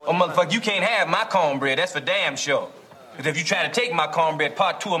Oh, motherfucker, you can't have my cornbread. That's for damn sure. Because if you try to take my cornbread,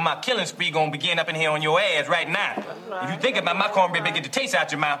 part 2 of my killing spree gonna begin up in here on your ass right now. If you think about my cornbread, get the taste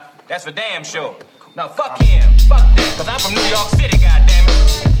out your mouth. That's for damn sure. Now, fuck him. Fuck that. Because I'm from New York City,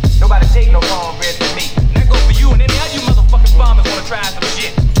 goddammit. Nobody take no cornbread from me. That go for you and any other you motherfucking farmers wanna try some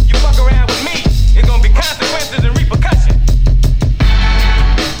shit. You fuck around with me, it's gonna be consequences and repercussions.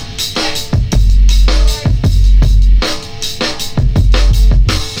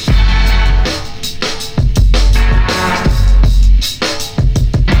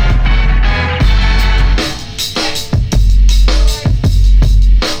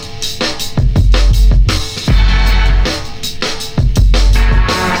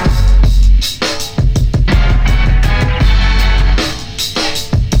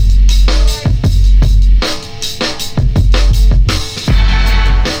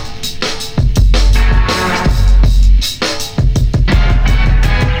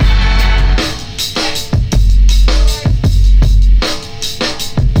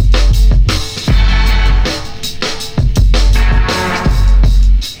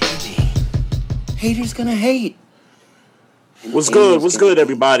 Haters gonna hate. What's good? What's good,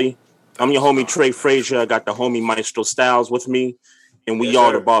 everybody? I'm your homie Trey Frazier. I got the homie Maestro Styles with me, and we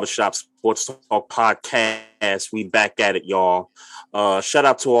are the Barbershop Sports Talk podcast. We back at it, y'all. Shout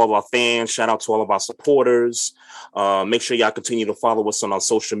out to all of our fans. Shout out to all of our supporters. Make sure y'all continue to follow us on our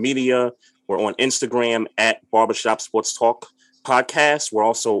social media. We're on Instagram at Barbershop Sports Talk Podcast. We're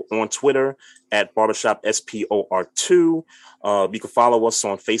also on Twitter at Barbershop SPOR2. You can follow us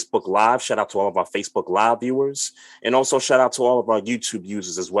on Facebook Live. Shout out to all of our Facebook Live viewers. And also shout out to all of our YouTube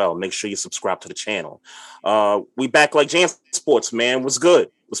users as well. Make sure you subscribe to the channel. We back like Jam Sports, man. What's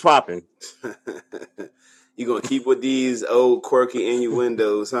good? What's popping? You gonna keep with these old quirky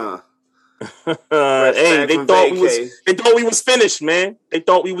innuendos, huh? Hey, they thought we was finished, man. They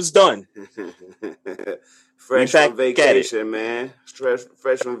thought we was done. Fresh from vacation, man.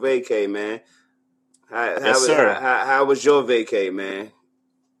 Fresh from vacay, man. How was your vacay, man?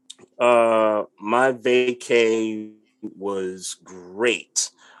 My vacay was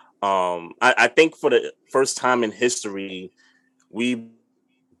great. I think for the first time in history, we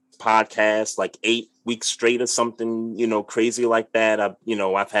podcast like 8 weeks straight or something, crazy like that.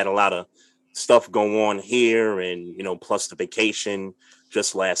 I've had a lot of stuff go on here and, plus the vacation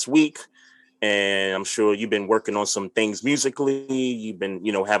just last week. And I'm sure you've been working on some things musically. You've been,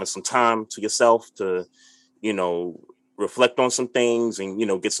 having some time to yourself to, reflect on some things and,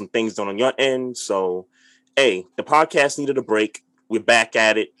 get some things done on your end. So, hey, the podcast needed a break. We're back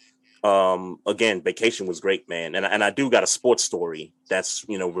at it. Again, vacation was great, man. And I do got a sports story that's,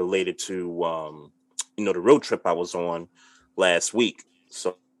 related to, the road trip I was on last week.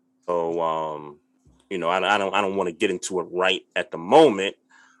 So I don't want to get into it right at the moment.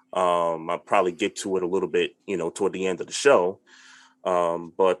 I'll probably get to it a little bit, toward the end of the show.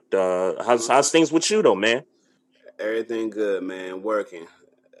 But how's things with you though, man? Everything good, man. Working.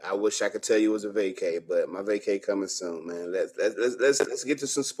 I wish I could tell you it was a vacay, but my vacay coming soon, man. Let's get to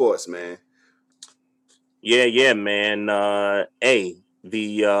some sports, man. Yeah, man. Hey,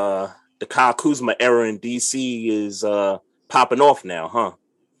 the Kyle Kuzma era in DC is popping off now, huh?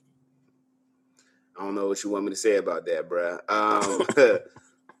 I don't know what you want me to say about that, bro.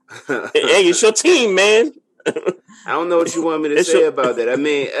 Hey, it's your team, man. I don't know what you want me to say about that. I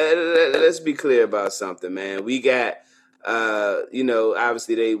mean, let's be clear about something, man. We got,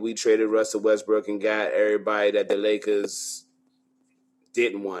 obviously we traded Russell Westbrook and got everybody that the Lakers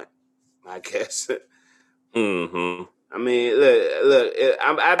didn't want, I guess. Mm-hmm. I mean, look,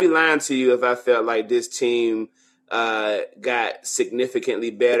 I'd be lying to you if I felt like this team got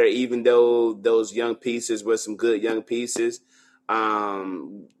significantly better, even though those young pieces were some good young pieces.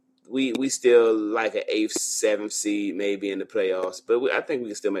 We still like an 8th, 7th seed maybe in the playoffs, but I think we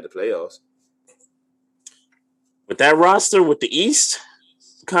can still make the playoffs. With that roster, with the East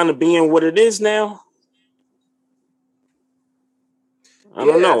kind of being what it is now, I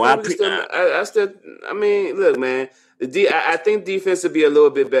don't know. I mean, look, man. I think defense will be a little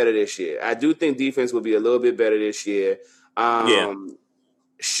bit better this year. I do think defense will be a little bit better this year.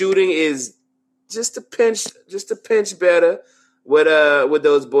 Shooting is just a pinch better. With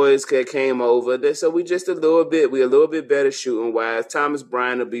those boys that came over, so we're a little bit better shooting wise. Thomas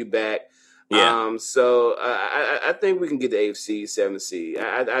Bryant will be back. Yeah. So I think we can get the 8th seed, 7th seed.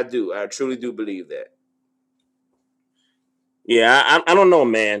 I do. I truly do believe that. Yeah, I don't know,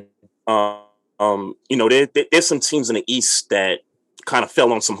 man. There's some teams in the East that kind of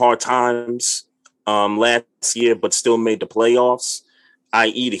fell on some hard times last year, but still made the playoffs,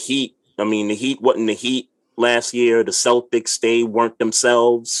 i.e. the Heat. I mean, the Heat wasn't the Heat last year. The Celtics, they weren't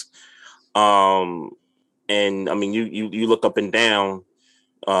themselves. And I mean, you look up and down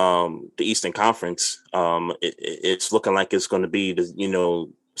the Eastern Conference. It's looking like it's going to be the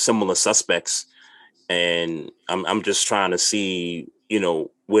similar suspects. And I'm just trying to see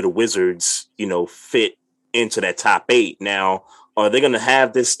where the Wizards fit into that top 8 now. Are they going to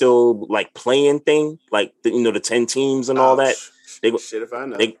have this still like playing thing, like the 10 teams and all that? Shit, if I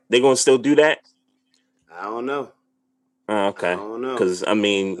know, they going to still do that? I don't know. Okay, I don't know. Because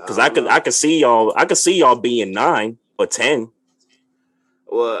I could see y'all being 9 or 10.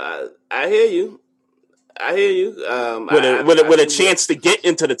 Well, I hear you. With a chance to get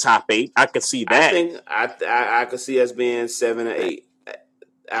into the top 8, I could see that. I think I could see us being 7 or 8.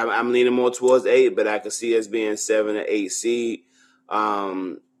 I'm leaning more towards 8, but I could see us being 7 or 8 seed.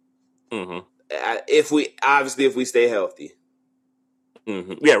 If we stay healthy.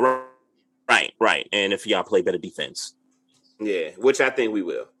 Mm-hmm. Yeah, right. And if y'all play better defense. Yeah, which I think we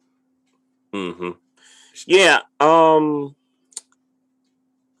will. Mm-hmm. Yeah.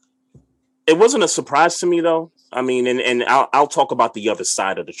 It wasn't a surprise to me though. I mean, and I'll talk about the other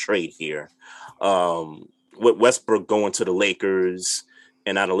side of the trade here. With Westbrook going to the Lakers,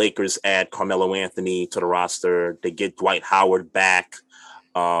 and now the Lakers add Carmelo Anthony to the roster. They get Dwight Howard back.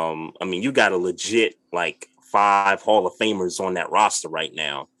 I mean, you got a legit like 5 Hall of Famers on that roster right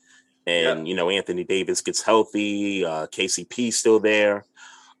now. And, Anthony Davis gets healthy. KCP still there.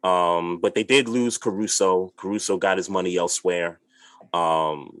 But they did lose Caruso. Caruso got his money elsewhere.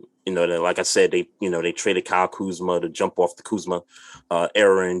 Like I said, they traded Kyle Kuzma to jump off the Kuzma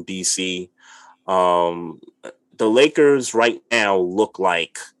era in DC. The Lakers right now look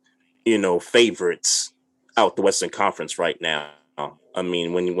like, favorites out the Western Conference right now. I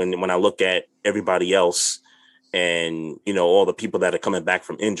mean, when I look at everybody else and, all the people that are coming back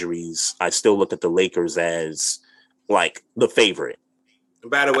from injuries, I still look at the Lakers as like the favorite.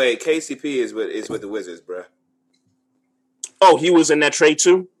 By the way, KCP is with the Wizards, bro. Oh, he was in that trade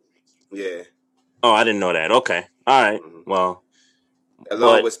too? Yeah. Oh, I didn't know that. Okay. All right. Mm-hmm. Well,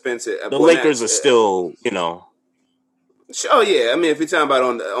 along with Spencer, the Lakers are still, Oh yeah, I mean, if you're talking about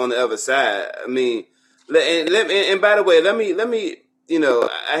on the other side, I mean, and by the way, let me,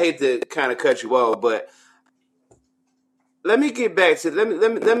 I hate to kind of cut you off, but let me get back to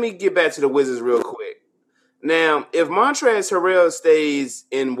the Wizards real quick. Now, if Montrezl Harrell stays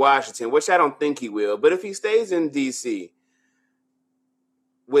in Washington, which I don't think he will, but if he stays in DC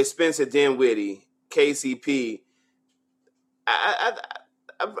with Spencer Dinwiddie, KCP, I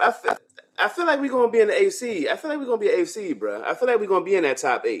feel like we're going to be in the AFC. I feel like we're going to be AFC, bro. I feel like we're going to be in that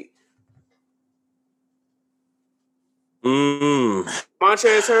top 8. Montrezl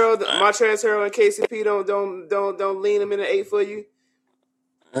Harrell and KCP don't lean them in the 8 for you?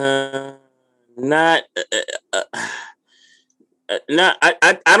 Not.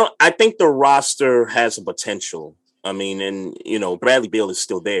 I think the roster has a potential. I mean, and Bradley Beal is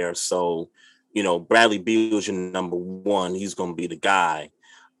still there, so Bradley Beal is your number 1. He's going to be the guy.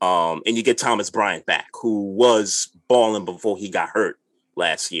 And you get Thomas Bryant back, who was balling before he got hurt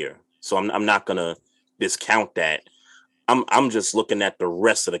last year. So I'm not gonna discount that. I'm just looking at the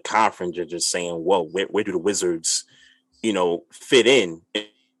rest of the conference and just saying, whoa, where do the Wizards, fit in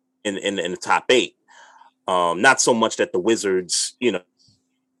the top 8? Not so much that the Wizards,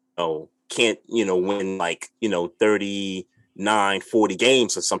 can't, win like, 39, 40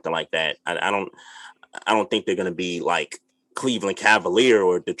 games or something like that. I don't think they're gonna be like Cleveland Cavalier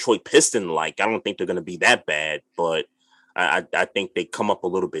or Detroit Piston. Like, I don't think they're going to be that bad, but I think they come up a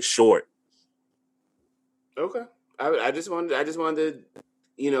little bit short. Okay. I just wanted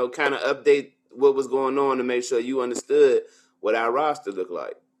to, kind of update what was going on to make sure you understood what our roster looked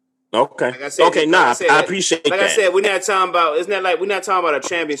like. Okay. Like I said, I appreciate that. Like I said, we're not talking about a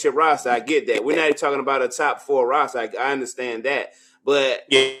championship roster. I get that. We're not talking about a top 4 roster. I understand that. But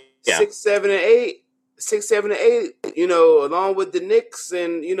yeah. 6, 7, and 8, 6, 7, and 8, along with the Knicks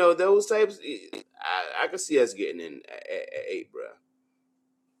and, those types, I could see us getting in at 8, bro.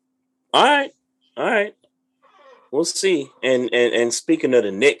 All right. We'll see. And speaking of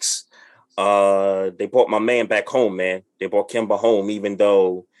the Knicks, they brought my man back home, man. They brought Kemba home, even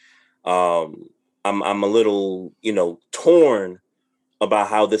though I'm a little, torn about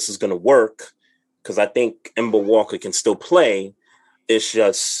how this is going to work, because I think Kemba Walker can still play. It's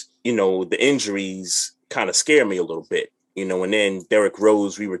just, the injuries kind of scare me a little bit, and then Derrick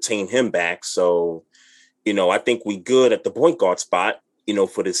Rose, we retain him back. So, I think we good at the point guard spot,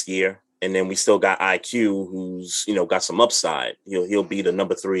 for this year. And then we still got IQ, who's, got some upside. He'll be the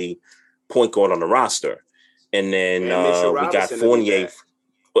number 3 point guard on the roster. And then we got Fournier.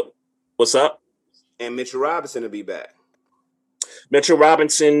 What's up? And Mitchell Robinson will be back. Mitchell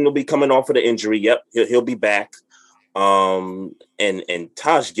Robinson will be coming off of the injury. Yep, he'll be back. And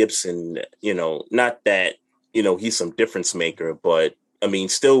Taj Gibson, not that he's some difference maker, but I mean,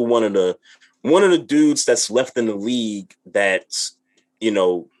 still one of the dudes that's left in the league that's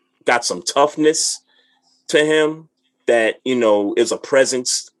got some toughness to him that is a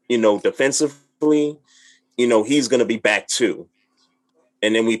presence defensively. He's going to be back too.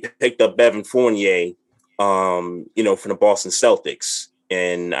 And then we picked up Evan Fournier, from the Boston Celtics.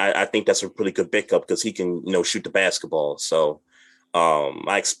 And I think that's a pretty good pickup because he can, shoot the basketball. So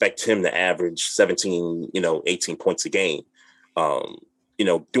I expect him to average 17, 18 points a game, knowing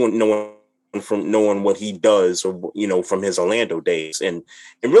what he does or, from his Orlando days. And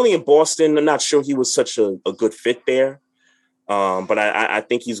really in Boston, I'm not sure he was such a good fit there. But I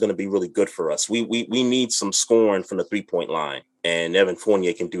think he's going to be really good for us. We need some scoring from the 3-point line, and Evan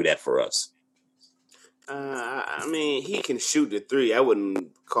Fournier can do that for us. I mean, he can shoot the three. I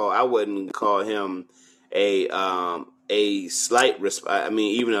wouldn't call him a slight response. I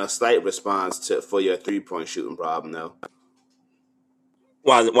mean, even a slight response for your 3-point shooting problem, though.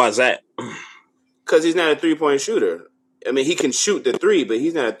 Why is that? Because he's not a 3-point shooter. I mean, he can shoot the three, but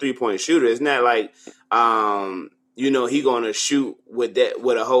he's not a 3-point shooter. It's not like he's going to shoot with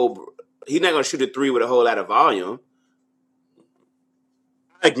a whole. He's not going to shoot a three with a whole lot of volume.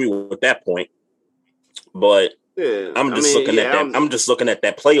 I agree with that point. But I'm just looking at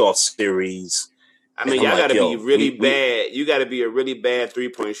that playoff series. I mean, y'all got to be really bad. You got to be a really bad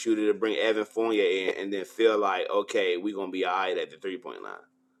 3-point shooter to bring Evan Fournier in and then feel like, okay, we're going to be all right at the 3-point line.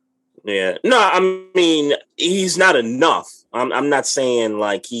 Yeah. No, I mean, he's not enough. I'm not saying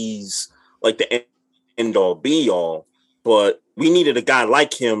like he's like the end all be all, but we needed a guy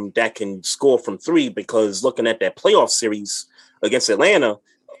like him that can score from three because looking at that playoff series against Atlanta,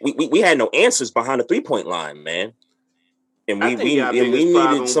 we had no answers behind the 3-point line, man. And we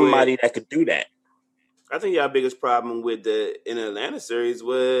needed somebody that could do that. I think y'all biggest problem with the Atlanta series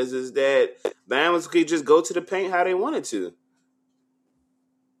is that Bama could just go to the paint how they wanted to.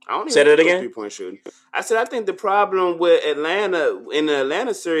 I don't even say that again. 3-point shooting. I said I think the problem with Atlanta in the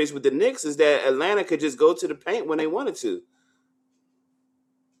Atlanta series with the Knicks is that Atlanta could just go to the paint when they wanted to.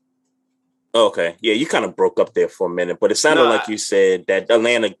 Okay, yeah, you kind of broke up there for a minute, but it sounded like you said that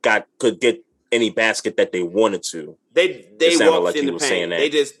Atlanta could get any basket that they wanted to. They walked in the paint.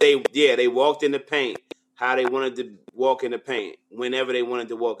 They walked in the paint how they wanted to walk in the paint whenever they wanted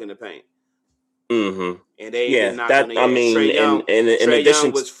to walk in the paint. Mm-hmm. And they did not. Trae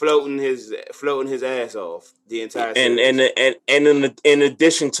Young was floating his ass off the entire series. And in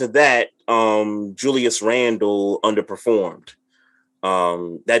addition to that, Julius Randle underperformed.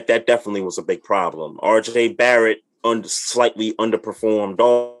 That definitely was a big problem. RJ Barrett slightly underperformed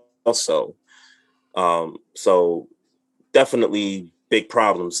also. So definitely big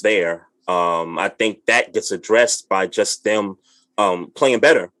problems there. I think that gets addressed by just them playing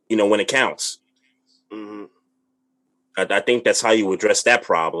better, when it counts. Mm-hmm. I think that's how you address that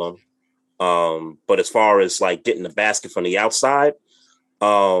problem. But as far as like getting the basket from the outside,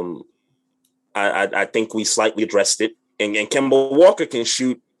 I think we slightly addressed it. And Kemba Walker can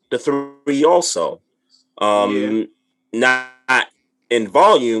shoot the three also. Not in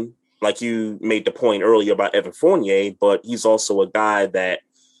volume, like you made the point earlier about Evan Fournier, but he's also a guy that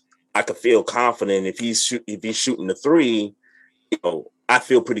I could feel confident if he's shooting the three. I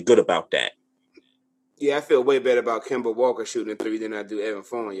feel pretty good about that. Yeah, I feel way better about Kemba Walker shooting the three than I do Evan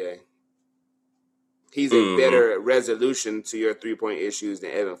Fournier. He's a better resolution to your 3-point issues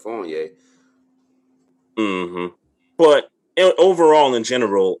than Evan Fournier. Mm-hmm. But overall, in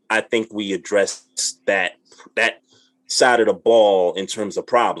general, I think we addressed that side of the ball in terms of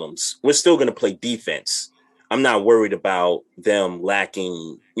problems. We're still going to play defense. I'm not worried about them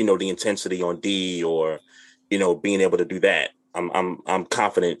lacking, the intensity on D or, being able to do that. I'm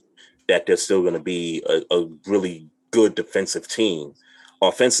confident that they're still going to be a really good defensive team.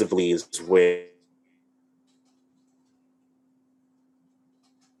 Offensively is where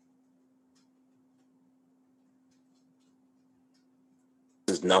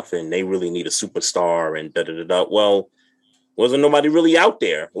is nothing. They really need a superstar and da-da-da-da. Well, wasn't nobody really out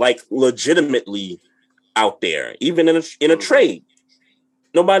there, like legitimately out there, even in a trade.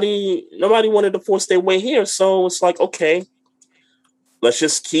 Nobody wanted to force their way here. So it's like, okay, let's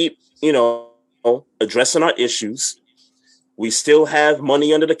just keep, addressing our issues. We still have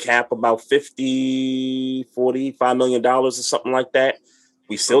money under the cap, about $45 million or something like that.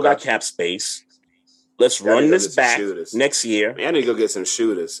 We still got cap space. Let's run this back next year. Man, I need to go get some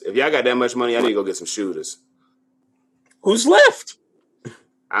shooters. If y'all got that much money, I need to go get some shooters. Who's left?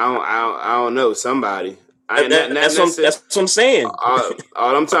 I don't know. Somebody. That's what I'm saying. All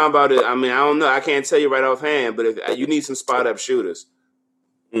I'm talking about is, I mean, I don't know. I can't tell you right offhand, but if you need some spot up shooters.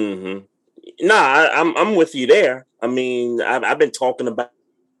 Mm-hmm. Nah, I'm with you there. I mean, I've been talking about,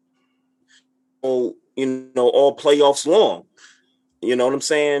 all playoffs long. You know what I'm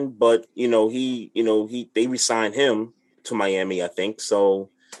saying? But they re-signed him to Miami, I think. So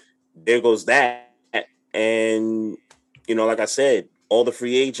there goes that. And like I said, all the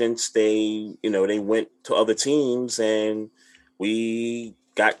free agents, they went to other teams, and we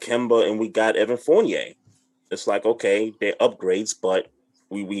got Kemba and we got Evan Fournier. It's like, okay, they're upgrades, but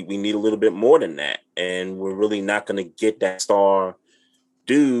we need a little bit more than that. And we're really not going to get that star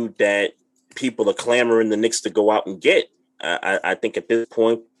dude that people are clamoring the Knicks to go out and get. I think at this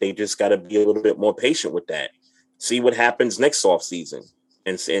point, they just got to be a little bit more patient with that. See what happens next offseason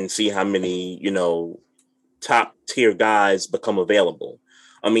and see how many, top tier guys become available.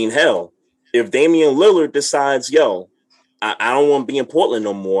 I mean, hell, if Damian Lillard decides, I don't want to be in Portland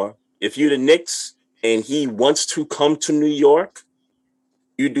no more. If you're the Knicks and he wants to come to New York,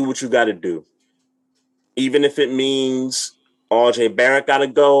 you do what you got to do. Even if it means RJ Barrett got to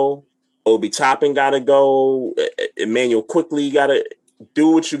go, Obi Toppin got to go, Emmanuel Quickly got to do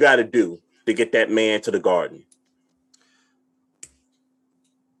what you got to do to get that man to the Garden.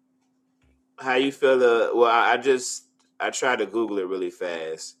 How you feel? I tried to Google it really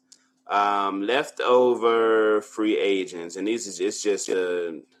fast. Leftover free agents, and it's just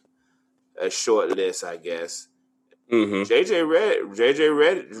a short list, I guess. Mm-hmm. JJ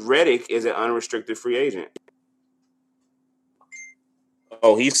Redick is an unrestricted free agent.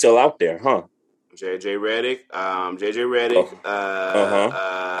 Oh, he's still out there, huh? JJ Redick.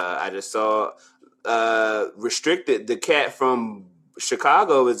 I just saw restricted. The cat from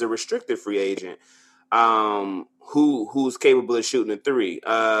Chicago is a restricted free agent. Who's capable of shooting a three?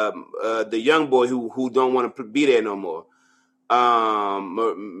 The young boy who don't want to be there no more.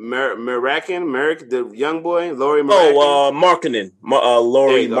 Merrick, the young boy, Laurie Markkinen. Oh, Markkinen.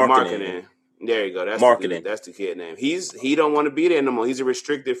 Laurie Markkinen. There you go. That's the kid name. He don't want to be there no more. He's a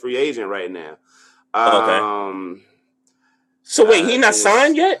restricted free agent right now. Okay. So wait, he not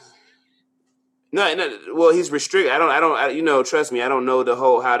signed yet? No. Well, he's restricted. I don't. Trust me, I don't know the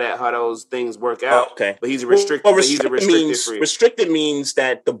whole how those things work out. Oh, okay. But he's a restricted. Well, restricted means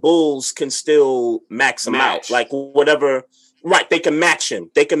that the Bulls can still max him out, like whatever. Right, they can match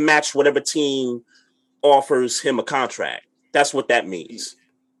him. They can match whatever team offers him a contract. That's what that means.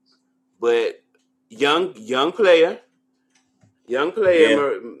 But young player, yeah.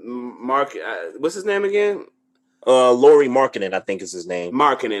 Mark. What's his name again? Laurie Markkinen, I think is his name.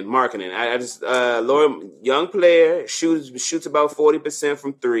 Markkinen. I just Laurie, young player, shoots about 40%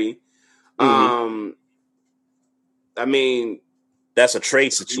 from three. Mm-hmm. I mean, that's a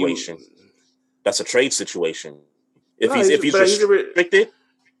trade situation. If he's restricted,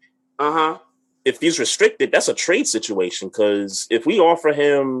 if he's restricted, that's a trade situation. Because if we offer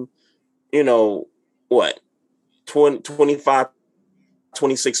him, 25,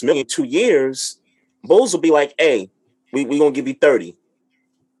 26 million, 2 years, Bulls will be like, hey, we gonna give you 30.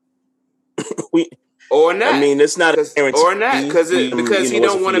 Or not. I mean, it's not a guarantee. Or not, because he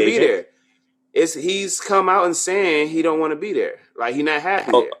don't want to be there. He's come out and saying he don't want to be there. Like, he not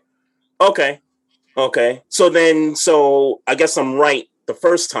happy there. Okay. So I guess I'm right the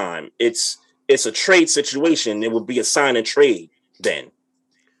first time. It's a trade situation. It would be a sign and trade then.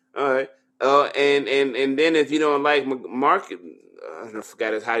 All right. And then if you don't like Mark, I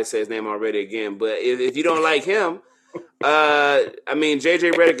forgot how to say his name already again. But if you don't like him, I mean,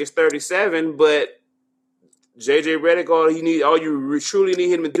 JJ Redick is 37, but JJ Redick, all you truly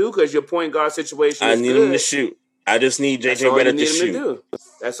need him to do, because your point guard situation is good. I need him to shoot. I just need JJ Redick to shoot.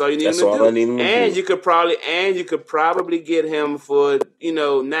 That's all you need him to do. That's all I need him to do. And you could probably get him for,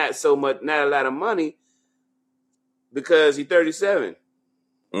 not a lot of money, because he's 37.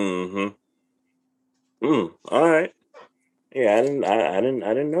 Mm-hmm. All right. Yeah, I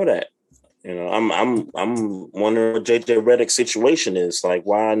didn't know that. I'm wondering what JJ Redick's situation is. Like,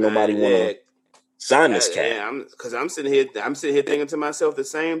 why nobody want to sign this cat? Yeah, because I'm sitting here thinking to myself the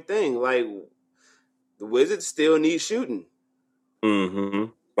same thing. Like, the Wizards still need shooting. Mm-hmm.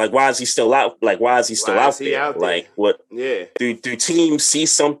 Like, why is he still out? Like, why is he still out there? Like, what? Yeah. Do teams see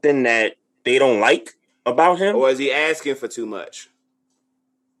something that they don't like about him, or is he asking for too much?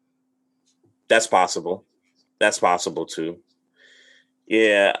 That's possible. That's possible too.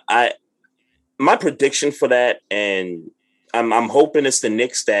 Yeah, my prediction for that, and I'm hoping it's the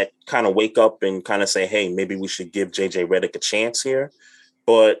Knicks that kind of wake up and kind of say, hey, maybe we should give JJ Redick a chance here.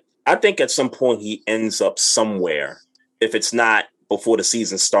 But I think at some point he ends up somewhere. If it's not before the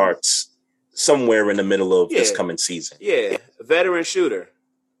season starts, somewhere in the middle of this coming season. Yeah, veteran shooter.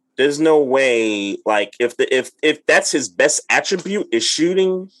 There's no way, like, if that's his best attribute is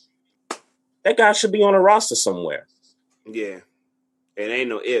shooting, that guy should be on a roster somewhere. Yeah, it ain't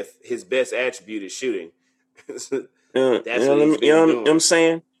no if. His best attribute is shooting. That's you know what I'm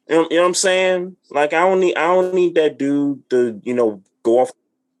saying? You know what I'm saying? Like, I don't need that dude to, go off.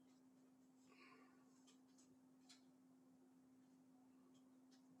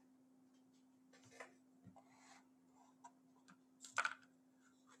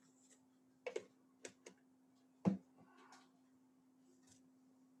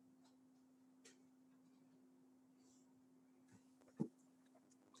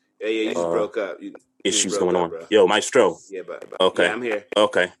 Yeah, you just broke up. Issues going on. Bro. Yo, Maestro. Yeah, but okay, yeah, I'm here.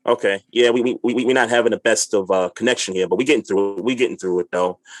 Okay. Yeah, we're not having the best of connection here, but we're getting through it. We're getting through it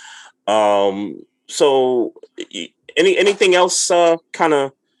though. So anything else kind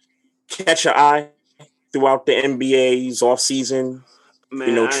of catch your eye throughout the NBA's off season?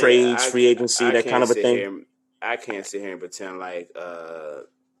 Man, trades, free agency, that kind of a thing. I can't sit here and pretend like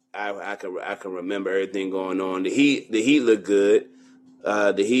I can remember everything going on. The Heat look good.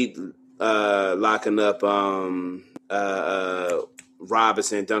 The Heat locking up Duncan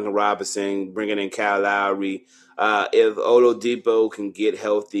Robinson, bringing in Kyle Lowry. If Oladipo can get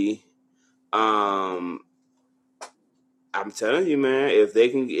healthy, I'm telling you, man, if they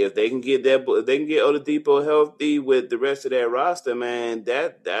can get Oladipo healthy with the rest of that roster, man,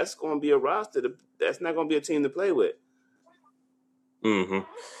 that's going to be a roster. That's not going to be a team to play with. Mm-hmm.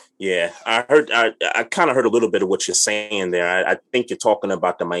 Yeah, I kind of heard a little bit of what you're saying there. I think you're talking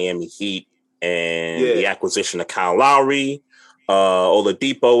about the Miami Heat and the acquisition of Kyle Lowry,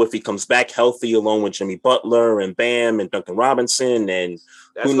 Oladipo, if he comes back healthy, along with Jimmy Butler and Bam and Duncan Robinson, and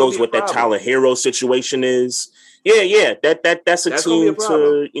who knows what that Tyler Hero situation is. Yeah, that's a team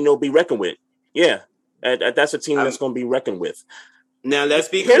to be reckoned with. Yeah, that's a team that's going to be reckoned with. Now let's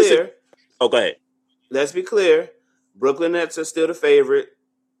be clear. Go ahead. Let's be clear. Brooklyn Nets are still the favorite.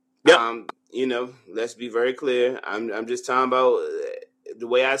 Yep. Let's be very clear. I'm just talking about the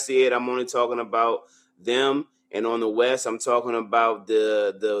way I see it. I'm only talking about them, and on the West, I'm talking about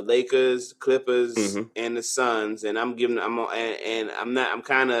the Lakers, Clippers, and the Suns. And I'm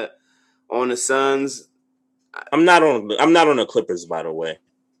kind of on the Suns. I'm not on the Clippers, by the way.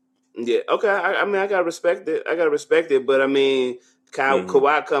 Yeah. Okay. I gotta respect it. But I mean,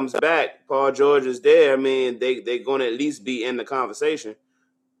 Kawhi comes back. Paul George is there. I mean, they're going to at least be in the conversation.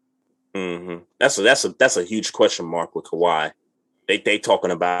 Mm-hmm. That's a huge question mark with Kawhi. They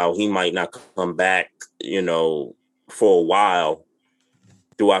talking about he might not come back, for a while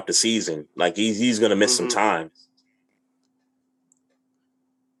throughout the season. Like he's going to miss some time.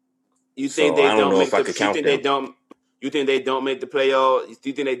 You think they don't make the? You think they don't make the playoffs? Do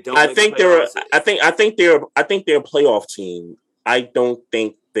you think they don't? I think they're a playoff team. I don't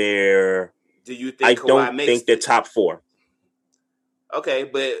think they're. Do you think? They're top 4. Okay,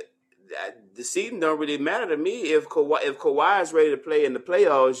 but the seeding don't really matter to me. If Kawhi is ready to play in the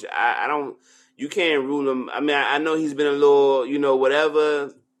playoffs, I don't. You can't rule him. I mean, I know he's been a little,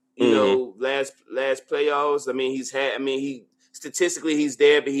 whatever. Last playoffs. I mean, he statistically he's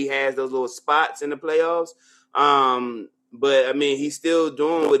there, but he has those little spots in the playoffs. But I mean, he's still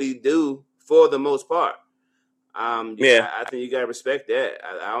doing what he do for the most part. I think you gotta respect that.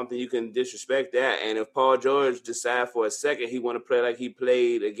 I don't think you can disrespect that. And if Paul George decide for a second he want to play like he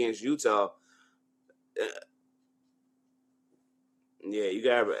played against Utah, you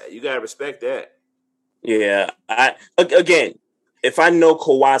gotta respect that. Yeah, again, if I know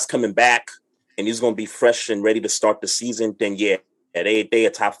Kawhi's coming back and he's gonna be fresh and ready to start the season, then they a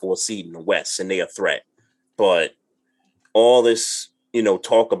top 4 seed in the West and they a threat. But all this,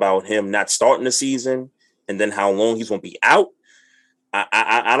 talk about him not starting the season and then how long he's going to be out,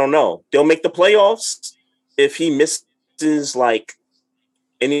 I don't know. They'll make the playoffs if he misses like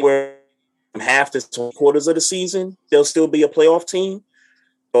anywhere from half to 3/4 of the season. They'll still be a playoff team,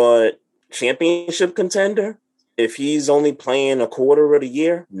 but championship contender if he's only playing a quarter of the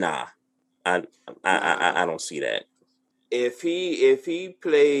year, nah. I don't see that. If he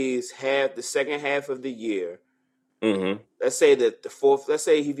plays the second half of the year, let's say that the fourth. Let's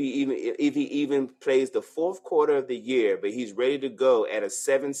say if he even plays the fourth quarter of the year, but he's ready to go at a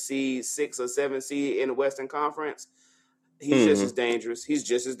 7 seed, 6 or 7 seed in the Western Conference, he's just as dangerous. He's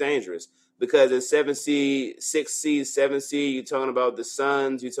just as dangerous because at 7 seed, 6 seed, 7 seed, you're talking about the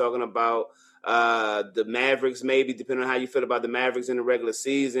Suns. You're talking about the Mavericks, maybe depending on how you feel about the Mavericks in the regular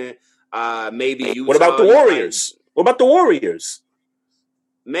season. Maybe Utah. What about the Warriors? What about the Warriors?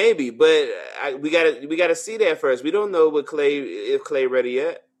 Maybe, but we gotta see that first. We don't know if Clay ready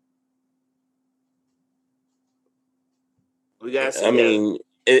yet. We gotta see I that. mean,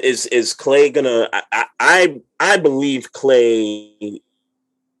 is Clay gonna? I believe Clay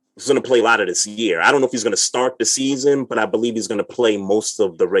is gonna play a lot of this year. I don't know if he's gonna start the season, but I believe he's gonna play most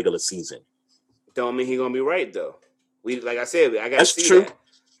of the regular season. Don't mean he's gonna be right though. Like I said, I gotta That's see true. that.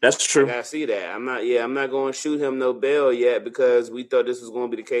 That's I true. gotta see that. I'm not going to shoot him no bail yet because we thought this was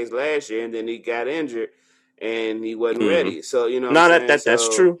going to be the case last year, and then he got injured and he wasn't ready. So you know what No, I'm saying.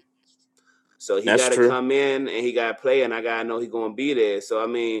 that's true. So he That's got to true. come in and he got to play, and I got to know he's going to be there. So I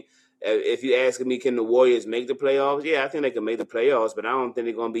mean, if you asking me, can the Warriors make the playoffs? Yeah, I think they can make the playoffs, but I don't think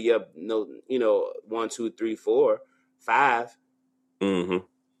they're going to be up 1, 2, 3, 4, 5. Mm-hmm.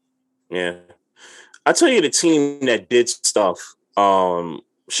 Yeah. I tell you, the team that did stuff,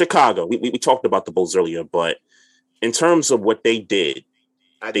 Chicago. We talked about the Bulls earlier, but in terms of what they did,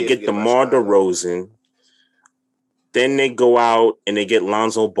 they get DeMar DeRozan, then they go out and they get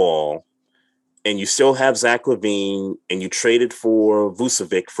Lonzo Ball, and you still have Zach LaVine, and you traded for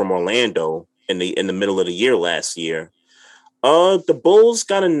Vucevic from Orlando in the middle of the year last year. The Bulls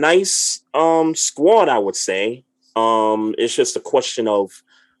got a nice squad, I would say. It's just a question of,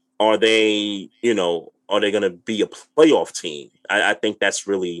 are they going to be a playoff team? I think that's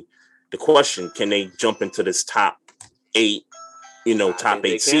really the question. Can they jump into this top 8, top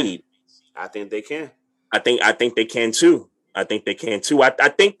 8 seed? I think they can. I think they can too. I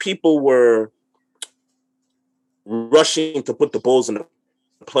think people were rushing to put the Bulls in the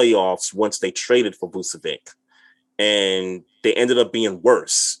playoffs once they traded for Vucevic, and they ended up being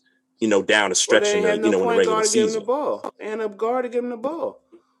worse, down the stretch in the regular season. They had no guard to give him the ball.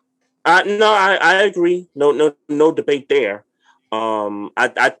 No, I agree. No debate there.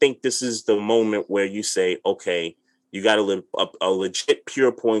 I think this is the moment where you say, okay, you got a legit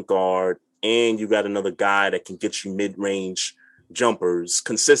pure point guard, and you got another guy that can get you mid-range jumpers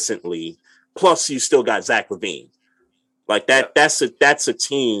consistently. Plus, you still got Zach LaVine. Like that. Yep. That's a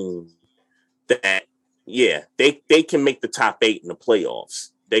team that, yeah, they can make the top 8 in the playoffs.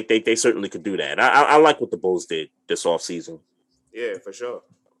 They certainly could do that. I like what the Bulls did this offseason. Yeah, for sure.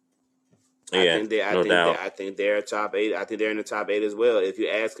 Yeah, I think they're top 8. I think they're in the top 8 as well. If you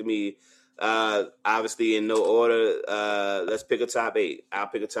ask me, obviously in no order, let's pick a top 8. I'll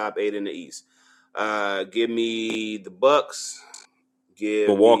pick a top 8 in the East. Give me the Bucks. Give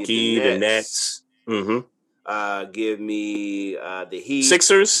Milwaukee, me the Nets. Mm-hmm. Give me the Heat.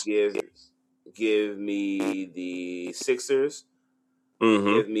 Sixers. Give me the Sixers.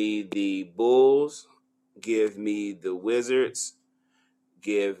 Mm-hmm. Give me the Bulls. Give me the Wizards.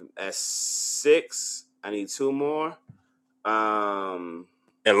 Give a 6. I need 2 more.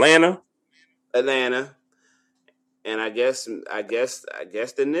 Atlanta. And I guess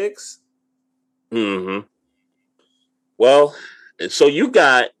the Knicks. Mm-hmm. Well, so you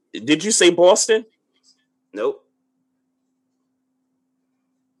got, did you say Boston? Nope.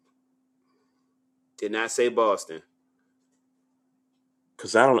 Did not say Boston.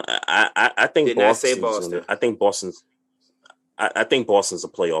 Because I think did not say Boston. I think Boston's a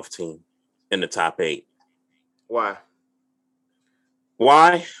playoff team in the top 8. Why?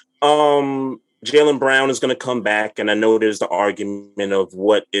 Jaylen Brown is going to come back, and I know there's the argument of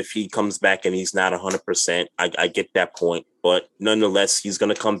what if he comes back and he's not 100%. I get that point, but nonetheless, he's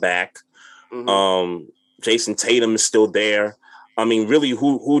going to come back. Mm-hmm. Jason Tatum is still there. I mean, really,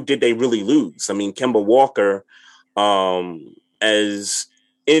 who did they really lose? I mean, Kemba Walker, as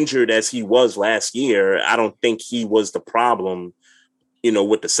injured as he was last year, I don't think he was the problem,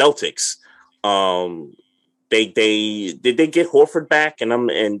 with the Celtics. They get Horford back,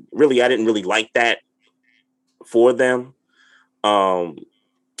 and really I didn't really like that for them. I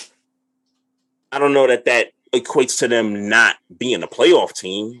don't know that equates to them not being a playoff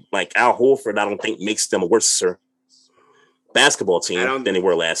team. Like Al Horford, I don't think makes them a worse basketball team than they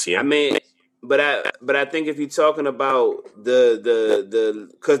were last year. I mean, but I think if you're talking about the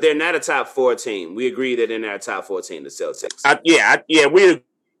because they're not a top 4 team, we agree that they're not a top 4 team, the Celtics.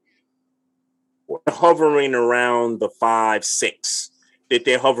 We're hovering around the 5-6. That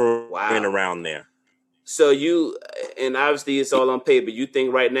they're hovering around there. So and obviously it's all on paper. You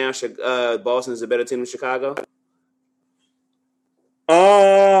think right now Boston is a better team than Chicago?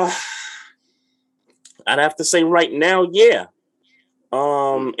 I'd have to say right now, yeah.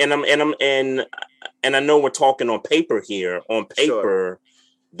 And I know we're talking on paper here. On paper, sure.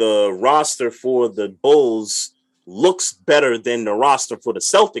 The roster for the Bulls looks better than the roster for the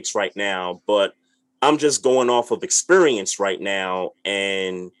Celtics right now, but I'm just going off of experience right now,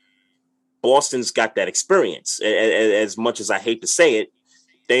 and Boston's got that experience. As much as I hate to say it,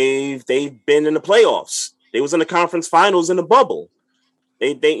 they've been in the playoffs. They was in the conference finals in the bubble.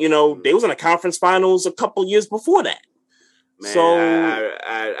 They was in the conference finals a couple years before that. Man, So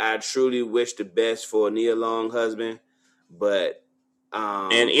I truly wish the best for Nia Long husband, but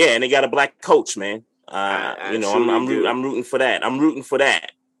and they got a black coach, man. I'm rooting for that. I'm rooting for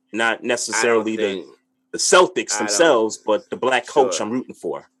that. Not necessarily the Celtics themselves, but the black coach I'm rooting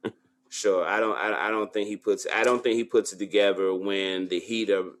for. Sure, I don't think he puts it together when the Heat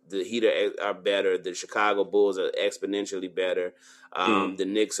are better. The Chicago Bulls are exponentially better. The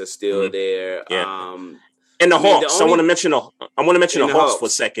Knicks are still there. Yeah. And the Hawks. I want to mention the Hawks for a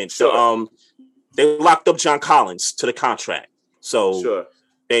second. Sure. They locked up John Collins to the contract, so sure.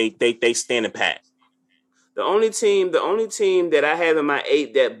 They standing pat. The only team that I have in my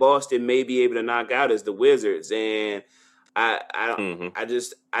 8 that Boston may be able to knock out is the Wizards, and I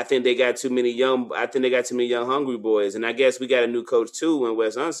think they got too many young hungry boys, and I guess we got a new coach too in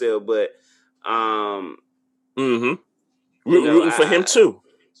Wes Unseld, but rooting for him too.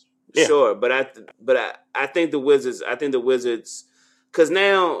 Yeah. Sure, but I think the Wizards, because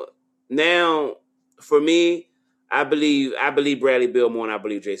now for me, I believe Bradley Beal more than I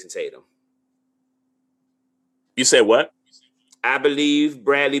believe Jason Tatum. You said what? I believe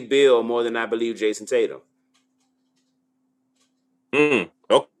Bradley Beal more than I believe Jason Tatum.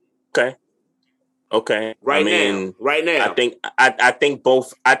 Okay. Right now. I think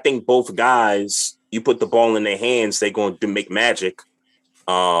both guys. You put the ball in their hands, they're going to make magic.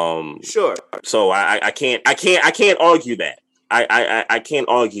 Sure. So I can't argue that. I can't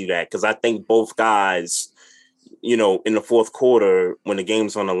argue that because I think both guys, in the fourth quarter when the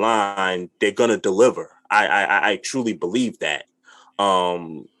game's on the line, they're gonna deliver. I truly believe that.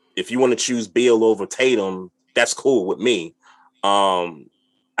 If you want to choose Beal over Tatum, that's cool with me.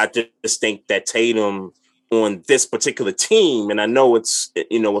 I just think that Tatum on this particular team, and I know it's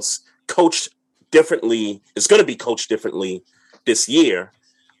coached differently. It's going to be coached differently this year.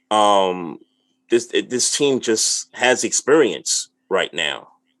 This team just has experience right now,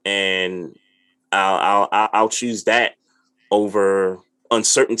 and I'll choose that over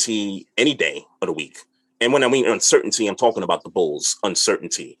uncertainty any day of the week. And when I mean uncertainty, I'm talking about the Bulls'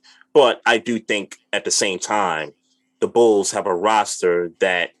 uncertainty. But I do think at the same time, the Bulls have a roster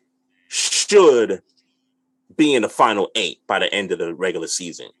that should be in the final 8 by the end of the regular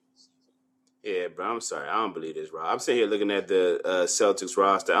season. Yeah, bro, I'm sorry. I don't believe this, bro. I'm sitting here looking at the Celtics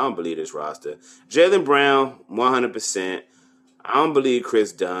roster. I don't believe this roster. Jaylen Brown, 100%. I don't believe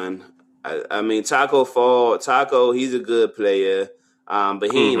Chris Dunn. I mean, Taco, he's a good player,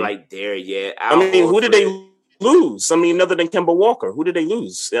 but he ain't like there yet. Who did they lose? Other than Kemba Walker, who did they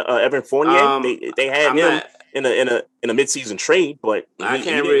lose? Evan Fournier. They had him in a midseason trade, but I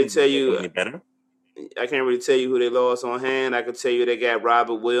can't really tell you any better. I can't really tell you who they lost on hand. I can tell you they got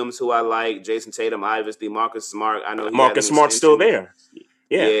Robert Williams, who I like, Jason Tatum, obviously, Marcus Smart. I know Marcus Smart's still there.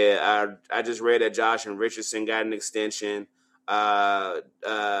 Yeah. I just read that Josh and Richardson got an extension.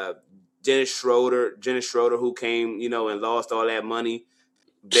 Dennis Schroeder, who came, and lost all that money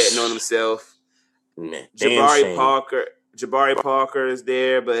betting on himself. Man, Jabari Parker is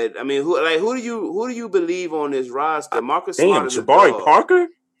there, but I mean, who do you believe on this roster? Marcus Smart is Jabari Parker.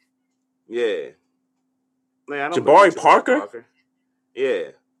 Yeah. Man, Jabari Parker?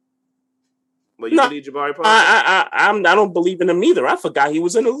 Yeah. But you believe Jabari Parker? I don't believe in him either. I forgot he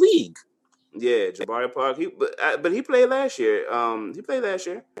was in the league. Yeah, Jabari Parker. But he played last year.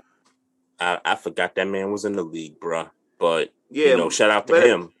 I forgot that man was in the league, bro. But yeah, shout out to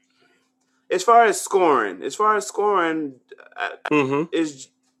him. As far as scoring, is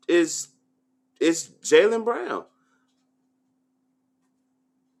Jaylen Brown.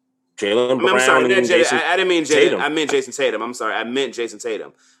 Jaylen Brown. I'm sorry, I didn't mean Jaylen. I meant Jason Tatum. I'm sorry, I meant Jason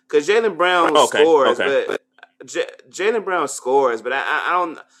Tatum because Jaylen Brown scores, but Jaylen Brown scores, but I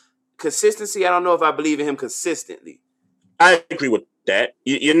don't consistency. I don't know if I believe in him consistently. I agree with that.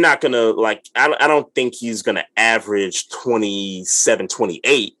 You're not gonna I don't think he's gonna average 27,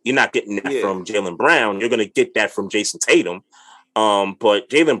 28. You're not getting that from Jaylen Brown. You're gonna get that from Jason Tatum. But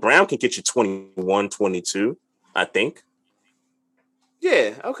Jaylen Brown can get you 21, 22. I think.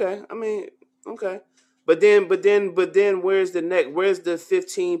 Yeah, okay. I mean, okay. But then where's the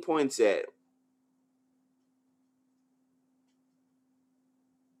 15 points at?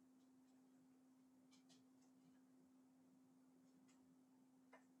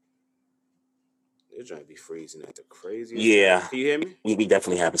 They're trying to be freezing at the craziest. Yeah. Can you hear me? We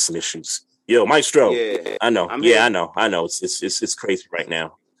definitely having some issues. Yo, Maestro. Yeah. I know. I know. It's crazy right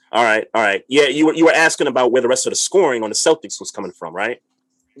now. All right. Yeah, you were asking about where the rest of the scoring on the Celtics was coming from, right?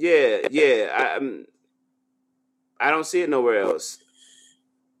 Yeah. I don't see it nowhere else.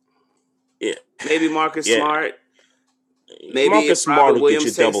 Yeah, Maybe Marcus yeah. Smart. Maybe Marcus if Smart Robert will get Williams you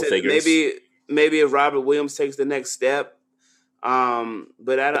takes double it, figures. maybe if Robert Williams takes the next step.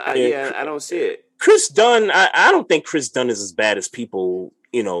 But I don't see it. Chris Dunn, I don't think Chris Dunn is as bad as people,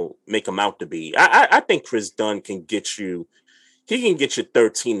 make him out to be. I think Chris Dunn can get you. He can get you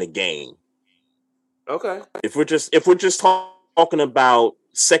 13 a game. Okay. If we're just talking about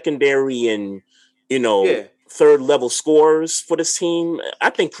secondary and third level scores for this team, I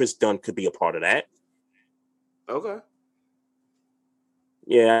think Chris Dunn could be a part of that. Okay.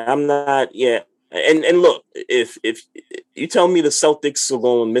 Yeah, I'm not. Yeah, and look, if you tell me the Celtics are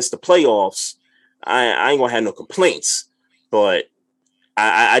going to miss the playoffs, I ain't gonna have no complaints. But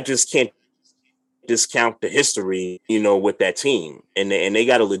I just can't discount the history, with that team, and they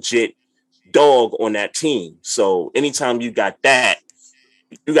got a legit dog on that team. So anytime you got that,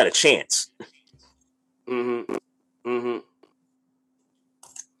 you got a chance. Mm-hmm. Mm-hmm.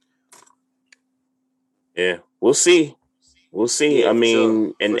 Yeah, we'll see. We'll see. Yeah, I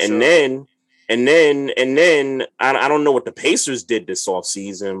mean, sure. and then I don't know what the Pacers did this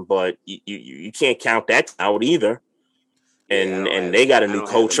offseason, but you can't count that out either. And they got a new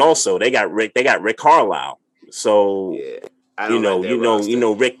coach also. They got Rick Carlisle. So yeah, I don't like that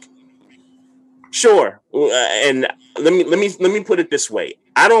roster. Rick. Sure, and let me put it this way: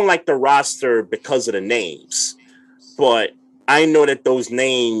 I don't like the roster because of the names, but I know that those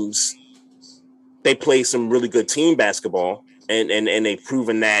names, they play some really good team basketball, and they've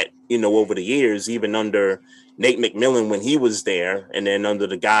proven that over the years, even under Nate McMillan when he was there, and then under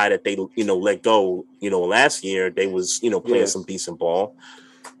the guy that they let go last year, they was playing some decent ball.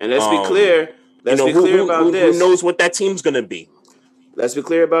 And let's be clear. Let's be clear about this. Who knows what that team's gonna be? Let's be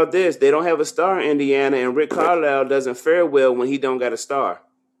clear about this. They don't have a star in Indiana, and Rick Carlisle doesn't fare well when he don't got a star.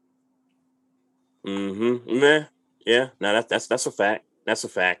 Mm-hmm. Yeah. No, that's a fact. That's a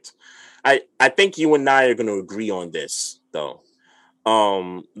fact. I think you and I are going to agree on this, though.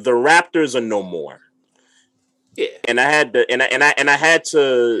 The Raptors are no more. Yeah. And I had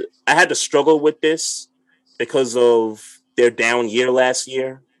to struggle with this because of their down year last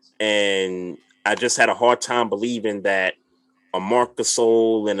year, and I just had a hard time believing that a Marc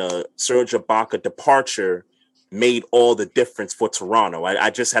Gasol and a Serge Ibaka departure made all the difference for Toronto. I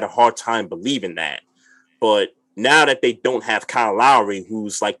just had a hard time believing that. But now that they don't have Kyle Lowry,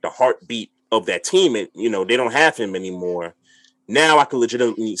 who's like the heartbeat of that team, and they don't have him anymore. Now I can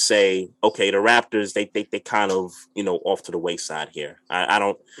legitimately say, okay, the Raptors, they kind of off to the wayside here. I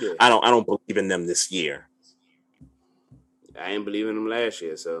don't believe in them this year. I ain't believing them last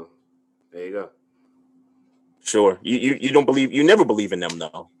year, so there you go. Sure, you don't believe, you never believe in them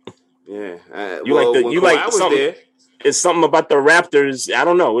though. Yeah, something. It's something about the Raptors. I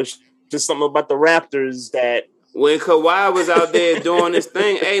don't know. It's just something about the Raptors that when Kawhi was out there doing this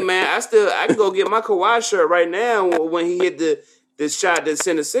thing, hey man, I can go get my Kawhi shirt right now when he hit the shot that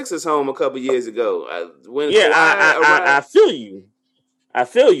sent the Sixers home a couple years ago. I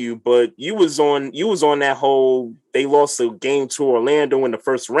feel you, but you was on that whole they lost a game to Orlando in the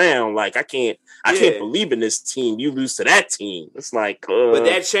first round. Like I can't believe in this team. You lose to that team. It's like but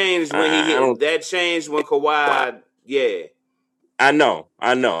that changed when that changed when Kawhi. Yeah, I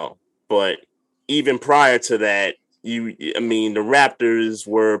know, but even prior to that, the Raptors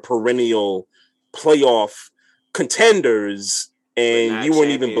were perennial playoff contenders, and you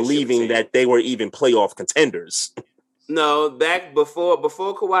weren't even believing that they were even playoff contenders. No, back before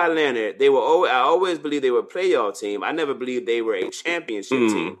Kawhi Leonard, they were. I always believed they were a playoff team. I never believed they were a championship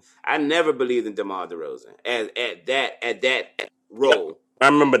team. I never believed in DeMar DeRozan at that role. Yep. I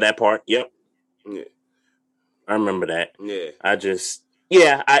remember that part. Yep. Yeah. I remember that. Yeah. I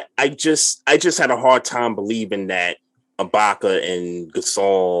just had a hard time believing that Ibaka and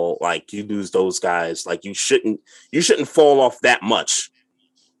Gasol, like you lose those guys, like you shouldn't fall off that much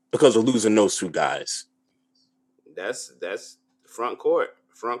because of losing those two guys. That's front court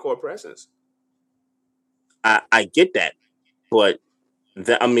presence. I get that, but a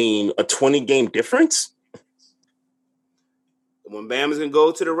 20-game difference. When Bam is gonna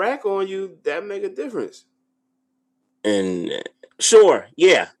go to the rack on you, that make a difference. And sure,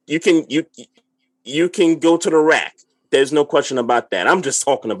 yeah, you can go to the rack. There's no question about that. I'm just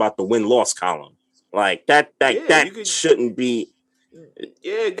talking about the win-loss column. Like that shouldn't be.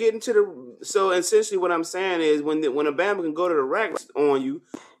 Yeah, getting to the so essentially what I'm saying is when a Bama can go to the rack on you,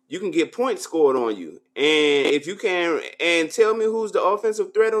 you can get points scored on you. And if you can, and tell me who's the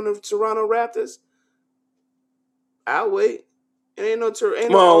offensive threat on the Toronto Raptors, I'll wait. It ain't no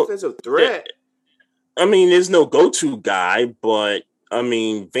offensive threat. There's no go-to guy, but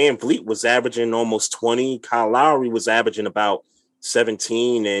Van Vliet was averaging almost 20. Kyle Lowry was averaging about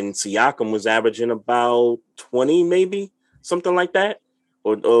 17, and Siakam was averaging about 20, maybe something like that,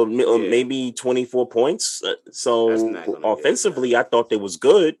 or maybe 24 points. So offensively, I thought they was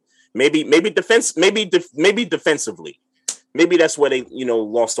good. Maybe defensively. Maybe that's where they,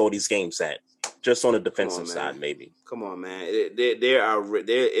 lost all these games at. Just on the defensive side, maybe. Come on, man. It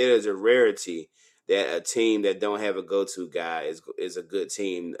is a rarity that a team that don't have a go-to guy is a good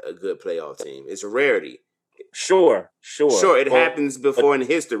team, a good playoff team. It's a rarity. Sure. It happens before in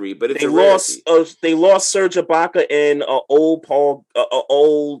history, but it's they lost Serge Ibaka and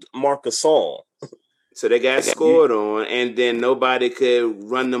old Marc Gasol. So they got scored on, and then nobody could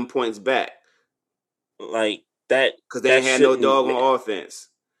run them points back. Like that, because they had no dog on offense.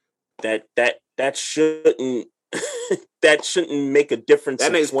 That shouldn't that shouldn't make a difference.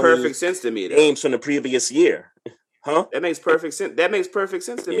 That makes perfect sense to me. Though. Games from the previous year, huh? That makes perfect sense. That makes perfect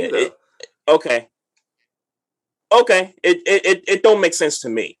sense to me. Though. Okay. It don't make sense to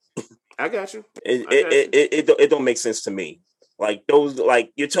me. I got you. It don't make sense to me. Like those,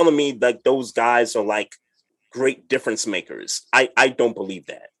 like you're telling me, like those guys are like great difference makers. I don't believe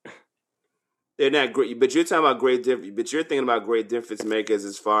that. They're not great, but you're talking about great difference. But you're thinking about great difference makers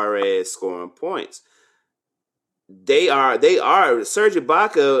as far as scoring points. They are. Serge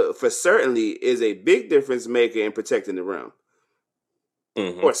Ibaka for certainly is a big difference maker in protecting the rim.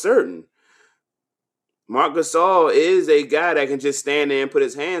 For certain. Marc Gasol is a guy that can just stand there and put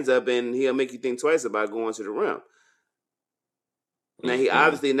his hands up, and he'll make you think twice about going to the rim. Now he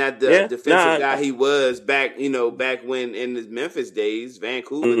obviously not the defensive guy he was back when in his Memphis days,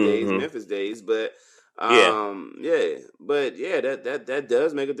 Vancouver days, Memphis days, but that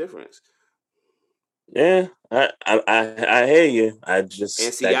does make a difference. Yeah, I hear you. I just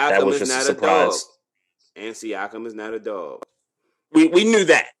that was just a surprise. And Siakam is not a dog. We knew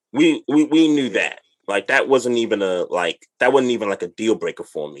that. We knew that. Like that wasn't even like a deal breaker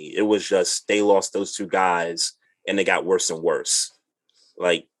for me. It was just they lost those two guys and they got worse and worse.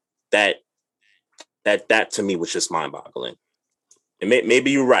 Like that to me was just mind-boggling. And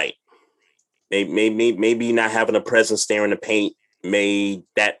maybe you're right. Maybe not having a presence there in the paint made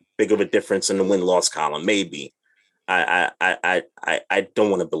that big of a difference in the win-loss column. Maybe. I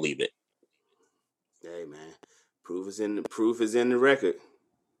don't want to believe it. Hey man, proof is in the record.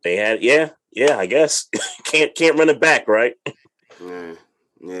 They had I guess can't run it back, right? Yeah.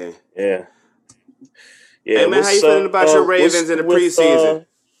 Hey man, how you feeling about your Ravens in the preseason?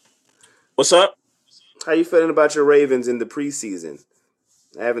 What's up? How you feeling about your Ravens in the preseason?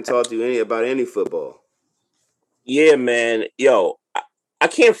 I haven't talked to you about any football. Yeah, man. Yo, I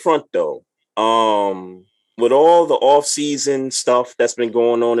can't front though. With all the off-season stuff that's been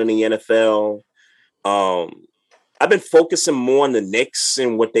going on in the NFL, I've been focusing more on the Knicks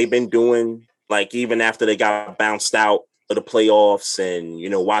and what they've been doing. Like even after they got bounced out of the playoffs, and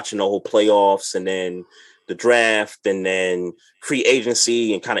watching the whole playoffs, and then the draft, and then free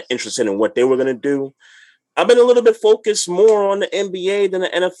agency, and kind of interested in what they were going to do. I've been a little bit focused more on the NBA than the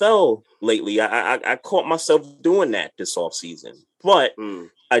NFL lately. I caught myself doing that this offseason. But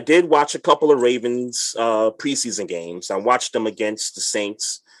I did watch a couple of Ravens preseason games. I watched them against the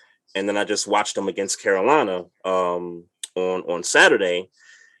Saints, and then I just watched them against Carolina on Saturday.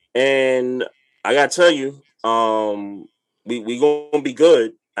 And I gotta tell you, we gonna be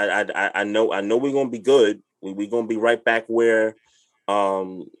good. I know we're gonna be good. We gonna be right back where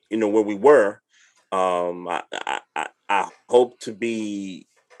where we were. I hope to be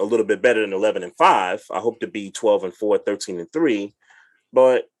a little bit better than 11-5. I hope to be 12-4, 13-3.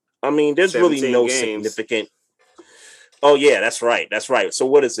 But I mean, there's really no significant. Oh yeah, that's right. So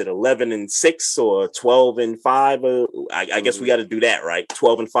what is it? 11-6 or 12-5? I guess we got to do that, right?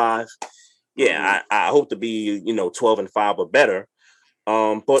 12-5. Yeah, I hope to be 12-5 or better.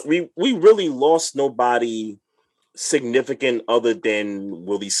 But we really lost nobody significant other than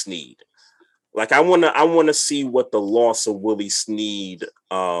Willie Snead. Like I wanna see what the loss of Willie Snead,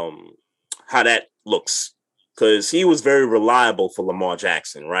 how that looks, because he was very reliable for Lamar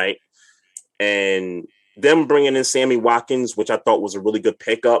Jackson, right? And them bringing in Sammy Watkins, which I thought was a really good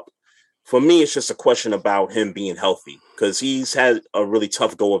pickup. For me, it's just a question about him being healthy, because he's had a really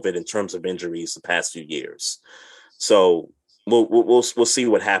tough go of it in terms of injuries the past few years. So we'll see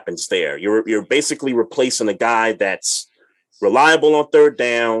what happens there. You're basically replacing a guy that's reliable on third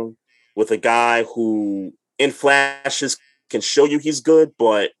down with a guy who in flashes can show you he's good,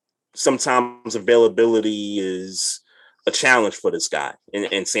 but sometimes availability is a challenge for this guy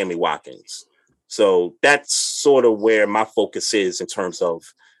in Sammy Watkins. So that's sort of where my focus is in terms of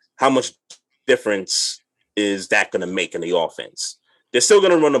how much difference is that going to make in the offense. They're still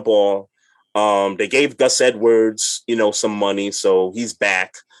going to run the ball. They gave Gus Edwards, some money, so he's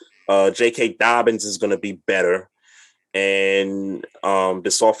back. J.K. Dobbins is going to be better. And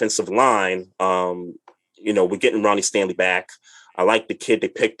this offensive line, we're getting Ronnie Stanley back. I like the kid they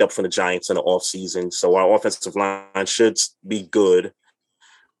picked up from the Giants in the offseason. So our offensive line should be good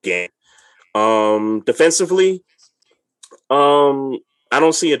again. Defensively, I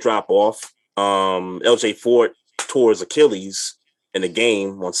don't see a drop off. LJ Fort tore his Achilles in the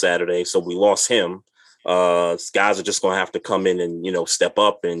game on Saturday, so we lost him. Guys are just going to have to come in and, step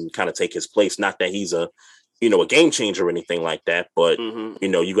up and kind of take his place. Not that he's a game changer or anything like that, but,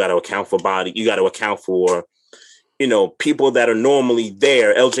 you got to account for body. You got to account for, people that are normally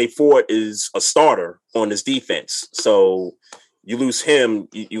there. LJ Fort is a starter on this defense. So you lose him,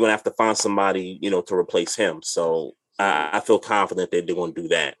 you're going to have to find somebody, to replace him. So I feel confident that they're going to do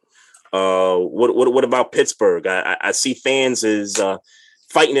that. What about Pittsburgh? I see fans is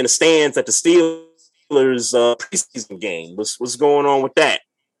fighting in the stands at the Steelers preseason game. What's going on with that?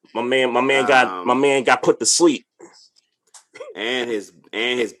 My man got put to sleep. And his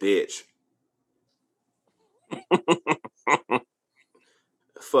bitch.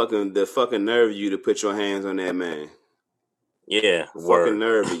 the fucking nerve of you to put your hands on that man. Yeah, fucking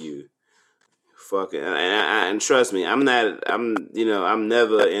nerve of you. Fucking and trust me, I'm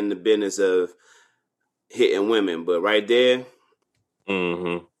never in the business of hitting women, but right there,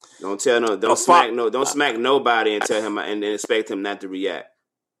 don't smack nobody and tell him and expect him not to react.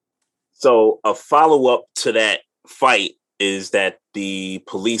 So a follow up to that fight is that the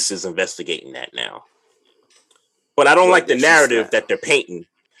police is investigating that now. But I don't like the narrative that they're painting.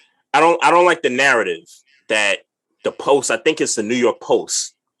 I don't like the narrative that the Post, I think it's the New York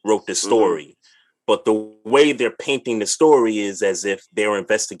Post, wrote this story. But the way they're painting the story is as if they're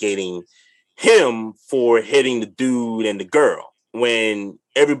investigating him for hitting the dude and the girl. When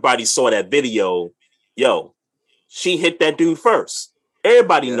everybody saw that video, she hit that dude first.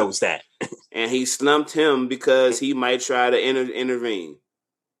 Everybody knows that. And he slumped him because he might try to intervene.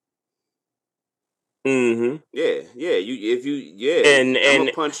 Mm-hmm. Yeah.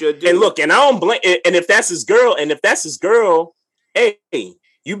 And punch your dude. And look, and I don't blame. And if that's his girl, hey,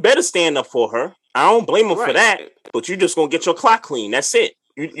 you better stand up for her. I don't blame him for that. But you're just gonna get your clock clean. That's it.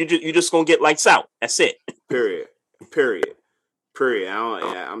 You're just gonna get lights out. That's it. Period. I'm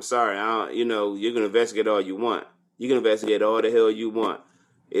sorry. You're gonna investigate all you want. You can investigate all the hell you want.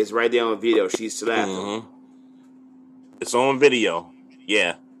 It's right there on video. She slapped him. It's on video.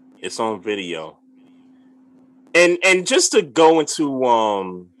 Yeah, it's on video. And just to go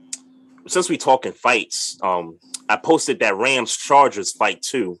into since we talking fights, I posted that Rams Chargers fight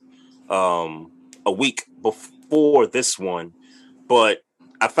too, a week before this one, but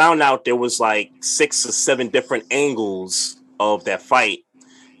I found out there was like 6 or 7 different angles of that fight,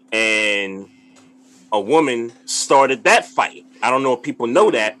 and a woman started that fight. I don't know if people know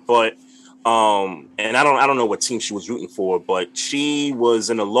that, but and I don't know what team she was rooting for, but she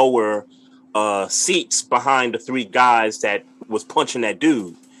was in the lower seats behind the 3 guys that was punching that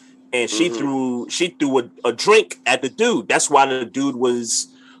dude, and she threw a drink at the dude. That's why the dude was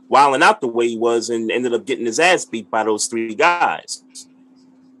wilding out the way he was and ended up getting his ass beat by those 3 guys.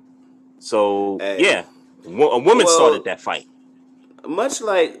 So a woman started that fight. Much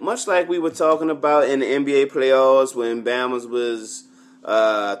like we were talking about in the NBA playoffs when Bama's was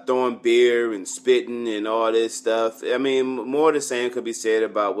throwing beer and spitting and all this stuff. I mean, more of the same could be said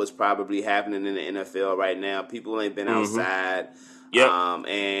about what's probably happening in the NFL right now. People ain't been outside, and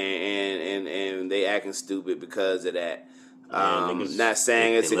they acting stupid because of that. Not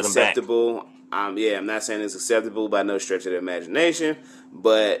saying it's acceptable. I'm not saying it's acceptable by no stretch of the imagination,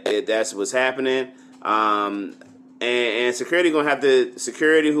 but that's what's happening. And security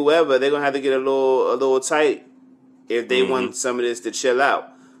whoever, they're gonna have to get a little tight if they want some of this to chill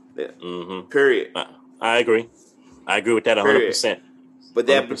out. Period. I agree with that 100%. But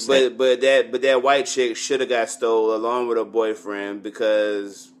that white chick should have got stole along with her boyfriend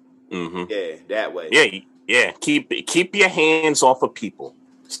because that way. Yeah. Keep your hands off of people.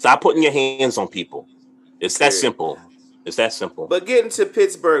 Stop putting your hands on people. It's that simple. But getting to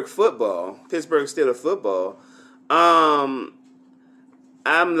Pittsburgh Steelers football.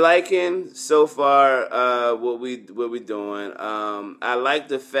 I'm liking so far what we doing. I like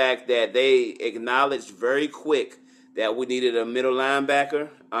the fact that they acknowledged very quick that we needed a middle linebacker.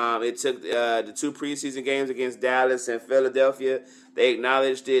 It took the 2 preseason games against Dallas and Philadelphia. They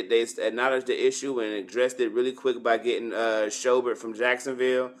acknowledged it. They acknowledged the issue and addressed it really quick by getting Schobert from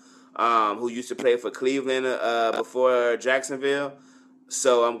Jacksonville, who used to play for Cleveland before Jacksonville.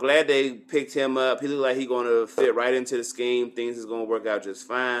 So I'm glad they picked him up. He looked like he's going to fit right into the scheme. Things is going to work out just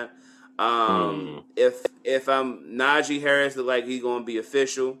fine. If I'm Najee Harris, look like he's gonna be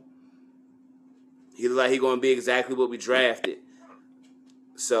official. He look like he's gonna be exactly what we drafted.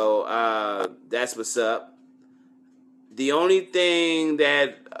 So that's what's up. The only thing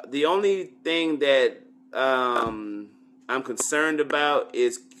that I'm concerned about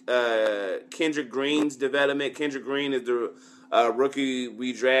is Kendrick Green's development. Kendrick Green is the rookie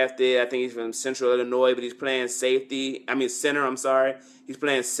we drafted. I think he's from Central Illinois, but he's playing center. I'm sorry. He's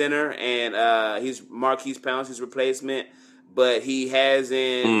playing center, and he's Marquise Pouncey's replacement. But he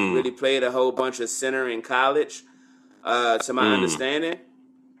hasn't really played a whole bunch of center in college, to my understanding.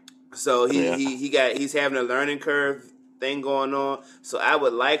 So he's having a learning curve thing going on. So I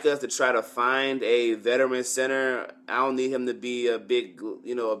would like us to try to find a veteran center. I don't need him to be a big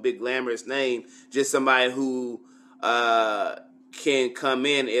glamorous name. Just somebody who can come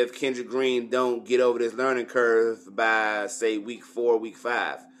in if Kendrick Green don't get over this learning curve by, say, week 4, week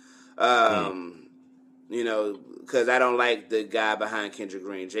 5. Because I don't like the guy behind Kendrick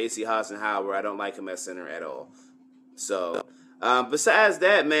Green, J.C. Hauer. I don't like him at center at all. So, besides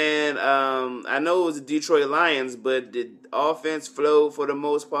that, man, I know it was the Detroit Lions, but the offense flowed for the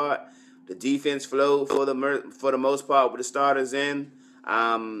most part. The defense flowed for the most part with the starters in.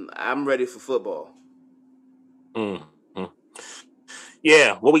 I'm ready for football.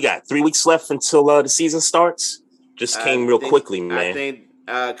 Yeah, what we got? 3 weeks left until the season starts. Just came real quickly, man. I think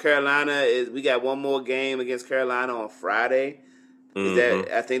Carolina we got one more game against Carolina on Friday.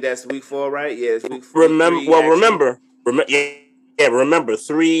 I think that's week 4, right? Yeah, it's week 4. Remember,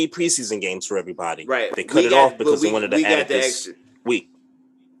 3 preseason games for everybody. Right. They cut it off because they wanted to add this week.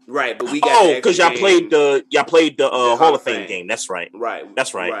 Right, but we got because y'all played the Hall of Fame game. That's right. Right.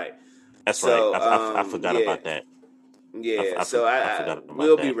 That's right. Right. That's so, right. I forgot about that. Yeah.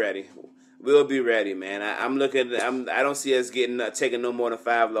 We'll be ready. We'll be ready, man. I'm looking. I don't see us taking no more than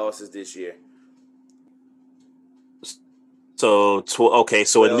 5 losses this year. So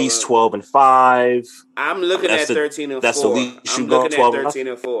at least 12-5. I'm looking at 13-4. That's the least you go.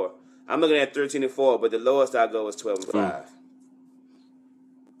 12-4. I'm looking at 13-4, but the lowest I go is 12-5.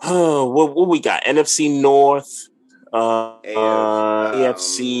 Oh, what we got? NFC North, AFC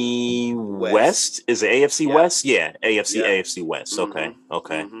West. Is it AFC West? Yeah, AFC West. Okay.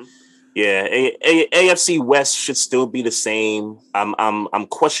 Mm-hmm. Yeah, AFC West should still be the same. I'm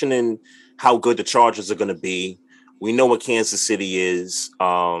questioning how good the Chargers are going to be. We know what Kansas City is.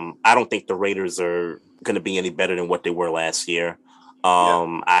 I don't think the Raiders are going to be any better than what they were last year.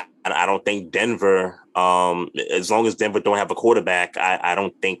 I don't think Denver, as long as Denver don't have a quarterback, I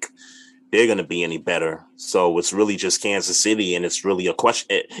don't think they're going to be any better. So it's really just Kansas City, and it's really a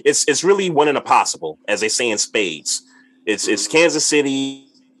question. It's really one in a possible, as they say in spades. It's Kansas City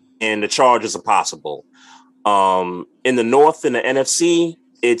and the Chargers are possible. In the North, in the NFC,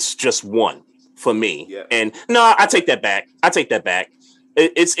 it's just one for me. Yeah. And no, I take that back.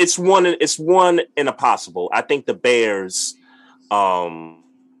 It's one in a possible. I think the Bears,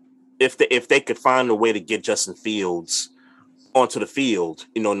 if they could find a way to get Justin Fields onto the field,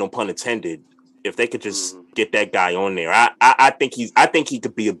 no pun intended, if they could just get that guy on there, I think he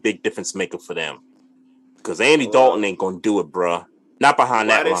could be a big difference maker for them. Because Andy Dalton ain't gonna do it, bruh. Not behind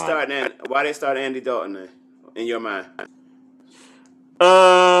that line. Why they start Andy Dalton then, in your mind?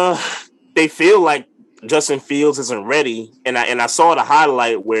 They feel like Justin Fields isn't ready, and I saw the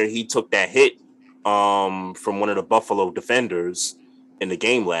highlight where he took that hit from one of the Buffalo defenders in the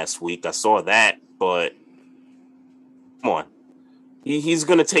game last week. I saw that, but come on, he's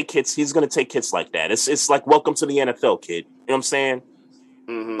gonna take hits. He's gonna take hits like that. It's like welcome to the NFL, kid. You know what I'm saying?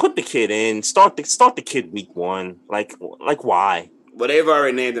 Mm-hmm. Put the kid in. Start the kid week 1. Like why? Well, they've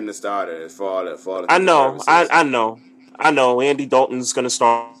already named him the starter for all the. I know. Andy Dalton's gonna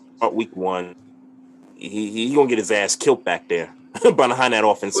start week 1. He gonna get his ass killed back there behind that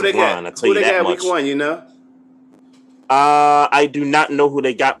offensive line. I tell you that much. Week 1, you know. I do not know who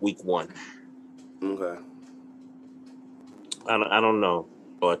they got week 1. Okay. I don't know,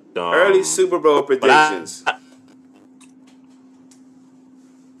 but early Super Bowl predictions.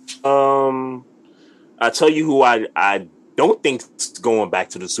 I tell you who I don't think is going back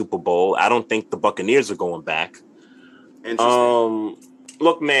to the Super Bowl. I don't think the Buccaneers are going back. Interesting.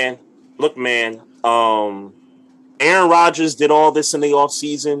 Look, man. Aaron Rodgers did all this in the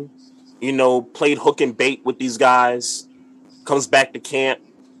offseason. Played hook and bait with these guys. Comes back to camp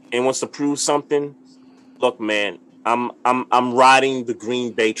and wants to prove something. Look, man, I'm riding the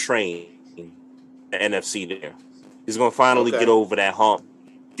Green Bay train. The NFC there. He's gonna finally get over that hump.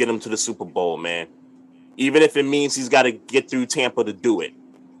 Get him to the Super Bowl, man. Even if it means he's got to get through Tampa to do it.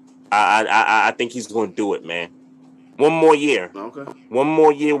 I think he's going to do it, man. One more year. Okay. One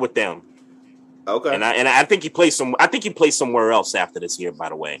more year with them. Okay. And I think he plays somewhere else after this year, by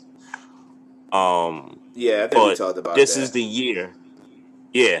the way. Yeah, I think we But talked about this that. is the year.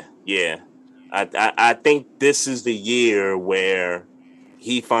 Yeah. I think this is the year where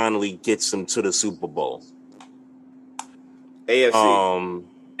he finally gets him to the Super Bowl. AFC.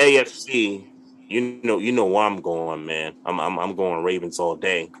 AFC. You know where I'm going, man. I'm going Ravens all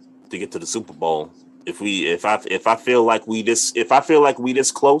day to get to the Super Bowl. If I feel like we this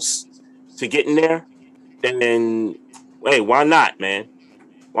close to getting there, then hey, why not, man?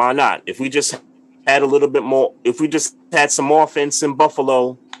 Why not? If we just had a little bit more, if we just had some offense in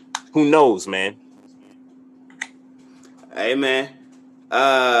Buffalo, who knows, man? Hey, man.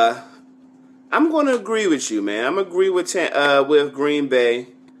 I'm going to agree with you, man. I'm agree with Green Bay.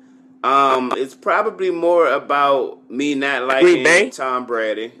 It's probably more about me not liking Tom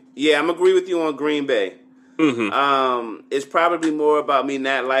Brady. Yeah, I'm agree with you on Green Bay. Mm-hmm. It's probably more about me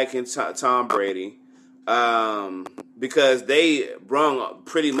not liking Tom Brady. Because they brung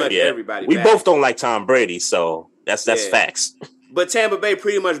pretty much everybody we back. both don't like Tom Brady, so that's facts. But Tampa Bay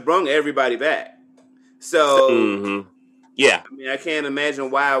pretty much brung everybody back. So, yeah. I mean, I can't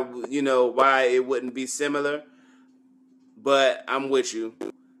imagine why it wouldn't be similar. But I'm with you.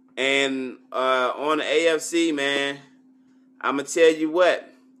 And on the AFC, man, I'm going to tell you what.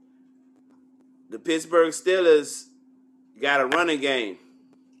 The Pittsburgh Steelers got a running game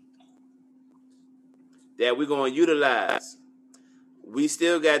that we're going to utilize. We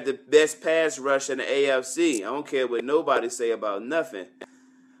still got the best pass rush in the AFC. I don't care what nobody say about nothing.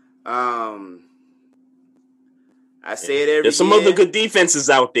 I say it every There's some year. other good defenses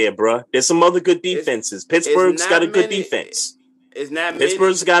out there, bro. There's some other good defenses. Pittsburgh's got a good defense. It's not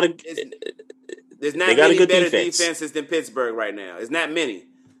Pittsburgh's got a. There's not many better defenses than Pittsburgh right now. It's not many.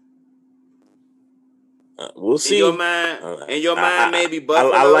 We'll see. In your mind, maybe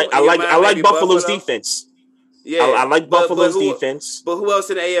Buffalo. I like Buffalo's defense. Yeah, I like Buffalo's defense. But who else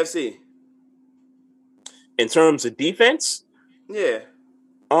in the AFC? In terms of defense, yeah.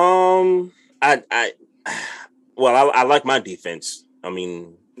 I like my defense. I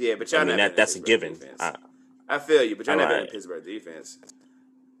mean, yeah, but y'all that's a given. I feel you, but y'all not better than Pittsburgh defense.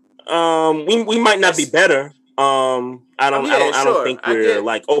 We might not be better. I don't think we're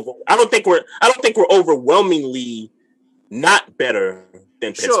like over. I don't think we're overwhelmingly not better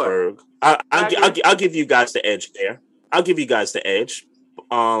than Pittsburgh. Sure. I'll give you guys the edge there. I'll give you guys the edge.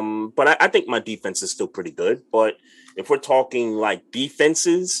 But I think my defense is still pretty good. But if we're talking like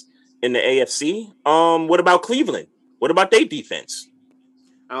defenses in the AFC, what about Cleveland? What about their defense?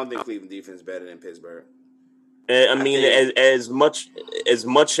 I don't think Cleveland defense is better than Pittsburgh. I mean, as much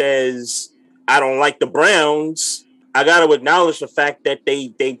as I don't like the Browns, I got to acknowledge the fact that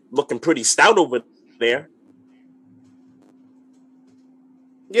they looking pretty stout over there.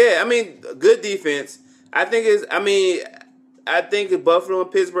 Yeah, I mean, good defense. I think Buffalo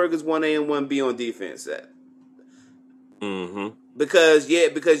and Pittsburgh is 1A and 1B on defense. Because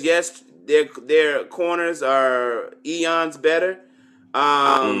yes, their corners are eons better.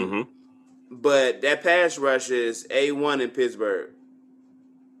 But that pass rush is A1 in Pittsburgh.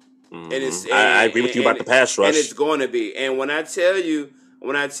 And I agree with you about the pass rush. And it's going to be. And when I tell you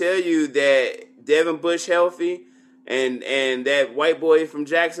that Devin Bush healthy and that white boy from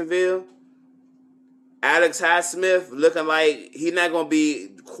Jacksonville, Alex Highsmith, looking like he's not going to be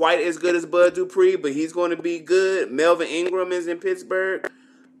quite as good as Bud Dupree, but he's going to be good. Melvin Ingram is in Pittsburgh.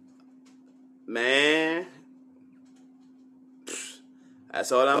 Man,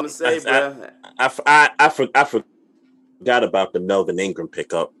 that's all I'm going to say, bro. I forgot about the Melvin Ingram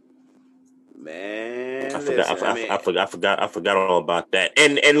pickup. Man, I forgot all about that.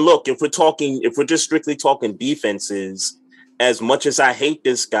 And look, if we're just strictly talking defenses, as much as I hate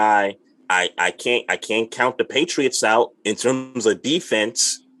this guy, I can't count the Patriots out in terms of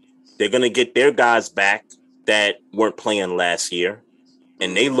defense. They're gonna get their guys back that weren't playing last year,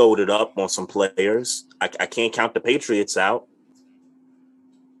 and they loaded up on some players. I can't count the Patriots out.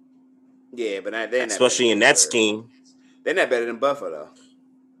 Yeah, but they're not especially in that scheme. They're not better than Buffalo.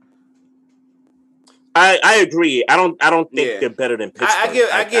 I agree. I don't think they're better than Pittsburgh.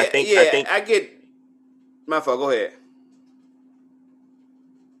 I get. My fault. Go ahead.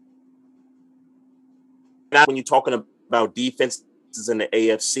 Now, when you're talking about defenses in the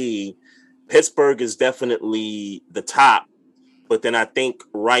AFC, Pittsburgh is definitely the top. But then I think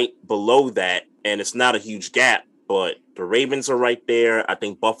right below that, and it's not a huge gap, but the Ravens are right there. I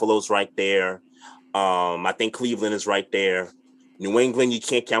think Buffalo's right there. I think Cleveland is right there. New England, you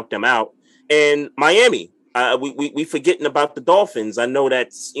can't count them out. And Miami, we forgetting about the Dolphins. I know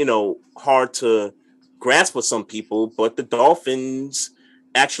that's hard to grasp for some people, but the Dolphins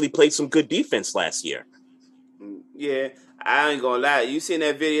actually played some good defense last year. Yeah, I ain't gonna lie. You seen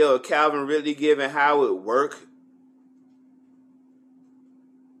that video of Calvin Ridley giving Howard work?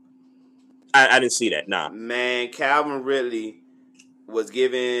 I didn't see that. Nah. Man, Calvin Ridley was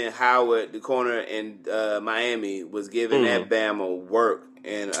giving Howard, the corner in Miami, was giving that Bama work,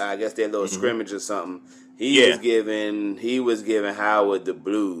 and I guess that little scrimmage or something. He was giving Howard the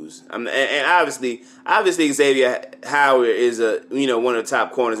blues. And obviously Xavier Howard is one of the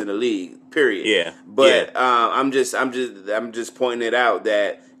top corners in the league. Period. Yeah. But I'm just pointing it out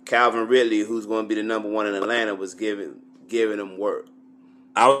that Calvin Ridley, who's going to be the number one in Atlanta, was giving him work.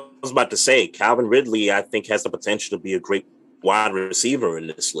 I was about to say Calvin Ridley, I think, has the potential to be a great wide receiver in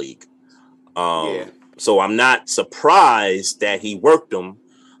this league. So I'm not surprised that he worked him.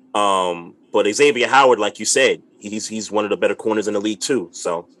 But Xavier Howard, like you said, he's one of the better corners in the league too.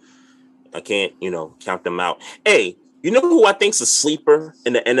 So I can't, count them out. Hey, you know who I think's a sleeper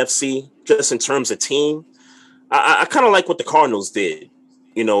in the NFC just in terms of team? I kind of like what the Cardinals did.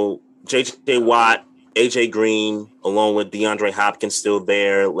 J.J. Watt, A.J. Green, along with DeAndre Hopkins still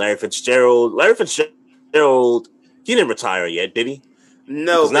there. Larry Fitzgerald, he didn't retire yet, did he?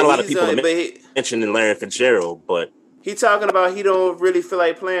 No, not a lot of people mentioning Larry Fitzgerald, but he talking about he don't really feel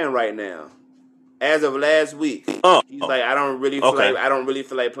like playing right now. As of last week, he's like, I don't really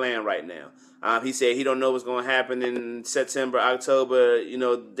feel like playing right now. He said he don't know what's going to happen in September, October,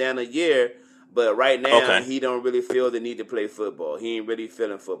 down a year. But right now, he don't really feel the need to play football. He ain't really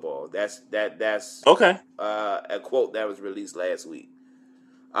feeling football. That's okay. A quote that was released last week.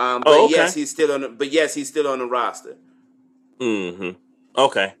 Yes, he's still on the roster. Mm-hmm.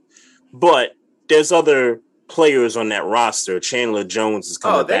 Okay, but there's other players on that roster. Chandler Jones is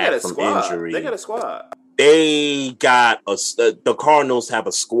coming back from injury. They got a squad. They got the Cardinals have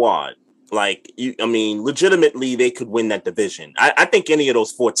a squad. Legitimately, they could win that division. I think any of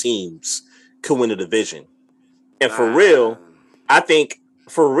those 4 teams could win the division. And I think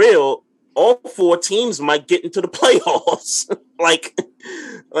all 4 teams might get into the playoffs. like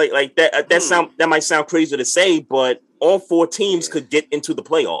that. That might sound crazy to say, but all 4 teams could get into the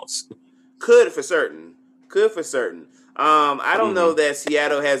playoffs. Could for certain. I don't know that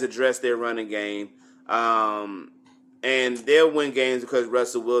Seattle has addressed their running game. And they'll win games because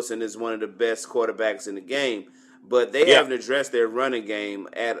Russell Wilson is one of the best quarterbacks in the game. But they haven't addressed their running game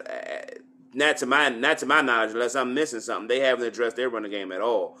not to my knowledge, unless I'm missing something. They haven't addressed their running game at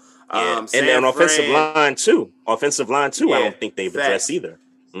all. And an offensive line too. I don't think they've addressed either.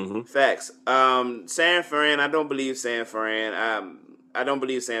 Mm-hmm. Facts. San Fran, I don't believe San Fran. I don't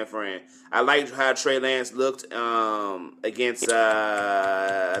believe San Fran. I liked how Trey Lance looked against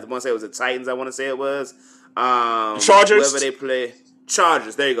I want to say it was the Titans. I want to say it was Chargers. Whoever they play,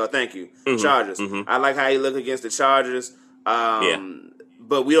 Chargers. There you go. Thank you, Chargers. Mm-hmm. I like how he looked against the Chargers.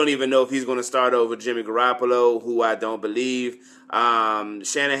 But we don't even know if he's going to start over Jimmy Garoppolo, who I don't believe.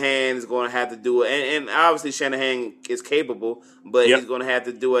 Shanahan is going to have to do it, and obviously Shanahan is capable, but he's going to have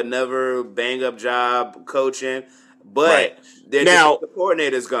to do another bang-up job coaching. But now the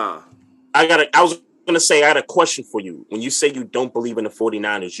coordinator's gone. I was going to say I had a question for you. When you say you don't believe in the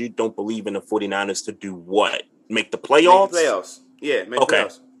 49ers, you don't believe in the 49ers to do what? Make the playoffs? Make the playoffs. Yeah, make the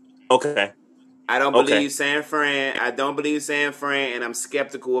playoffs. Okay. I don't believe San Fran. And I'm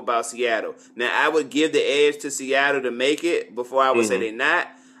skeptical about Seattle. Now, I would give the edge to Seattle to make it before I would say they're not,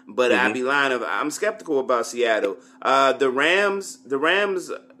 but I'd be lying. I'm skeptical about Seattle. The Rams.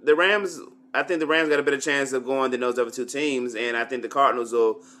 I think the Rams got a better chance of going than those other 2 teams, and I think the Cardinals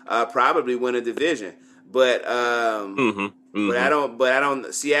will probably win a division. But but I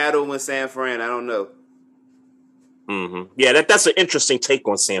don't. Seattle and San Fran. I don't know. Mm-hmm. Yeah, that's an interesting take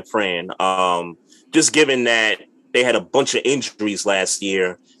on San Fran. Just given that they had a bunch of injuries last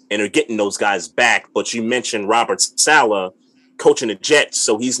year and are getting those guys back. But you mentioned Robert Saleh coaching the Jets,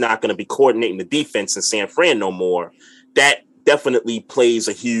 so he's not going to be coordinating the defense in San Fran no more. That definitely plays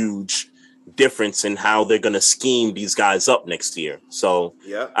a huge difference in how they're going to scheme these guys up next year. So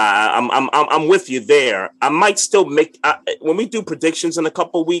I'm with you there. I might still when we do predictions in a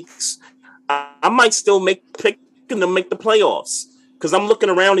couple weeks, I might still pick to make the playoffs, because I'm looking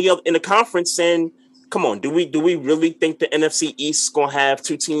around in the conference and come on, do we really think the NFC East is gonna have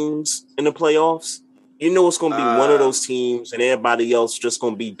 2 teams in the playoffs? It's gonna be one of those teams and everybody else just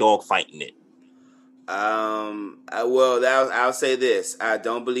gonna be dogfighting it. I'll say this: I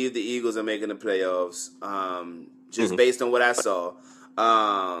don't believe the Eagles are making the playoffs. Just based on what I saw.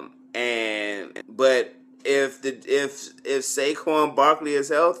 But if Saquon Barkley is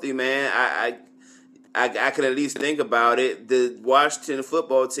healthy, man, I can at least think about it. The Washington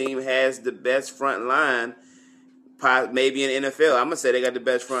football team has the best front line, maybe in the NFL. I'm gonna say they got the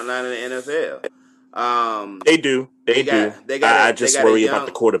best front line in the NFL. They do. They do. I just worry about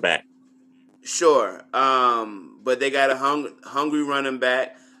the quarterback. Sure. But they got a hungry running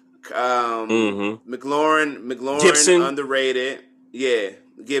back. McLaurin Gibson. Underrated. Yeah,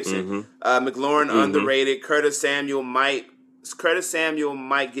 Gibson. McLaurin underrated. Curtis Samuel might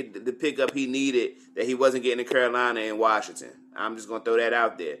get the pickup he needed that he wasn't getting in Carolina and Washington. I'm just gonna throw that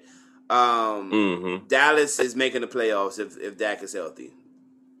out there. Dallas is making the playoffs if Dak is healthy.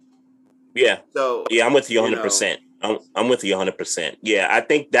 Yeah. So yeah, I'm with you 100%. I'm with you 100%. Yeah, I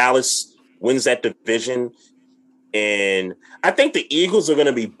think Dallas wins that division, and I think the Eagles are going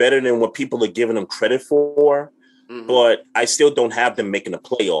to be better than what people are giving them credit for. But I still don't have them making the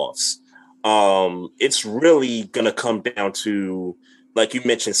playoffs. It's really going to come down to, like you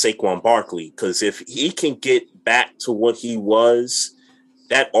mentioned, Saquon Barkley, because if he can get back to what he was,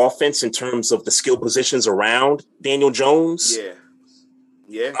 that offense in terms of the skill positions around Daniel Jones,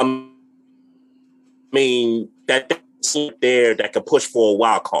 I mean that's there that could push for a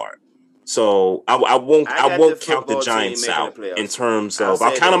wild card. So I won't count the Giants out in terms of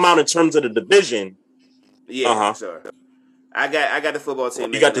I'll count them out in terms of the division. Yeah, sorry. I got the football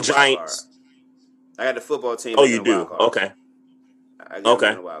team. You got the Giants. I got the football team. Oh, you do. Okay.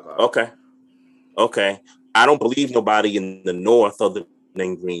 Okay. I don't believe nobody in the North other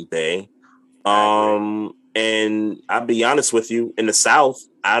than Green Bay. And I'll be honest with you, in the South,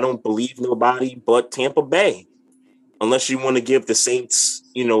 I don't believe nobody but Tampa Bay, unless you want to give the Saints,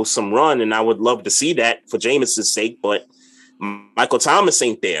 some run. And I would love to see that for Jameis's sake, but Michael Thomas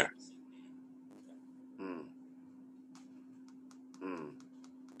ain't there.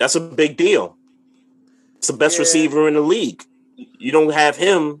 That's a big deal. It's the best receiver in the league. You don't have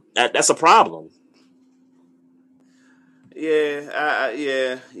him. That's a problem.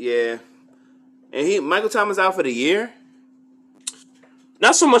 Yeah. And Michael Thomas out for the year?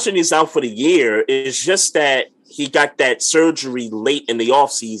 Not so much that he's out for the year. It's just that he got that surgery late in the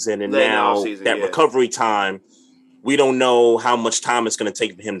offseason, and now recovery time, we don't know how much time it's going to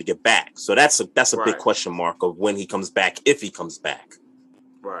take for him to get back. So that's a big question mark of when he comes back, if he comes back.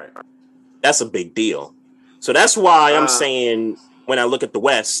 Right. That's a big deal. So that's why I'm saying when I look at the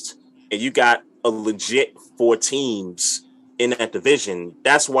West and you got a legit 4 teams in that division,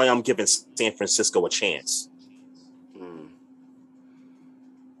 that's why I'm giving San Francisco a chance.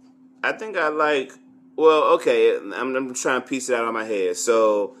 I think okay, I'm trying to piece it out of my head.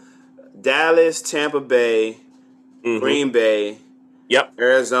 So Dallas, Tampa Bay, Green Bay,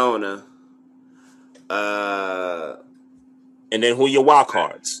 Arizona. And then who are your wild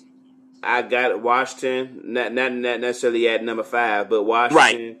cards? I got Washington, not necessarily at number 5, but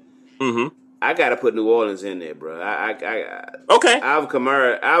Washington. Right. I got to put New Orleans in there, bro. Okay. Alvin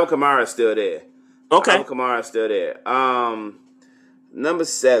Kamara is still there. Okay. Alvin Kamara is still there. Number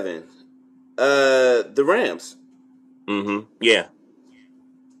 7, the Rams. Yeah.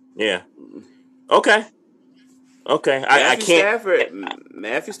 Okay. Matthew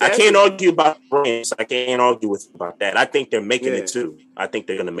Stafford. I can't argue about the Rams. I can't argue about that. I think they're making it too. I think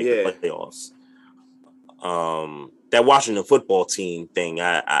they're going to make the playoffs. That Washington football team thing,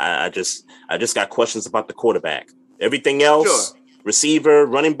 I just got questions about the quarterback. Everything else, receiver,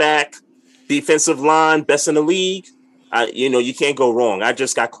 running back, defensive line, best in the league. You can't go wrong. I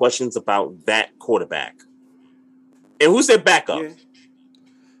just got questions about that quarterback. And who's their backup?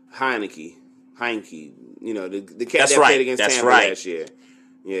 Heineke. The cat that played against Tampa last year.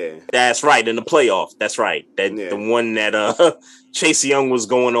 Yeah. That's right, in the playoffs. That's right. The one that Chase Young was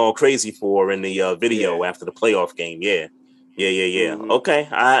going all crazy for in the video after the playoff game. Yeah. Okay.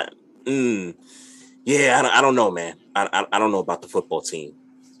 I don't know, man. I don't know about the football team.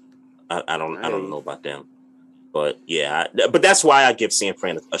 I don't know about them. But but that's why I give San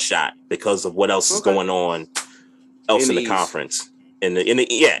Fran a shot, because of what else is going on in the conference. In the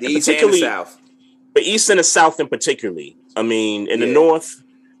East and the South. The East and the South in particularly. I mean, in the North,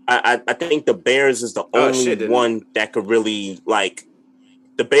 I think the Bears is the only one that could really,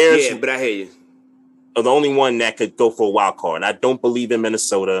 the Bears. Yeah, but I hear you. Are the only one that could go for a wild card. I don't believe in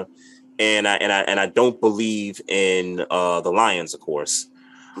Minnesota, and I don't believe in the Lions, of course.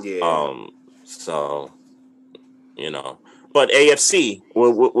 Yeah. So, but AFC,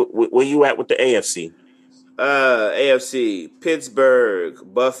 where you at with the AFC? AFC, Pittsburgh,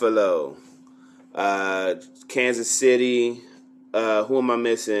 Buffalo, Kansas City. Who am I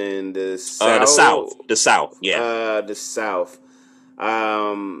missing? The South. The South. Yeah. The South.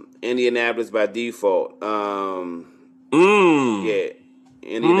 Indianapolis by default. Yeah.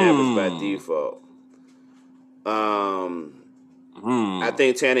 Indianapolis by default. I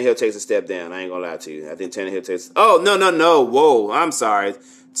think Tannehill takes a step down. I ain't gonna lie to you. I think Tannehill takes. Oh no! Whoa! I'm sorry.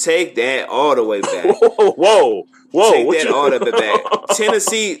 Take that all the way back. Whoa! Take What that you... all the way back.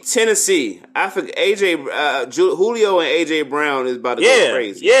 Tennessee. I forget Julio and AJ Brown is about to go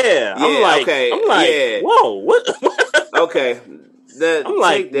crazy. Yeah. I'm like, yeah. Whoa! What? Okay. I'm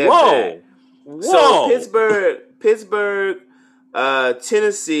like, take that whoa! back. So Pittsburgh,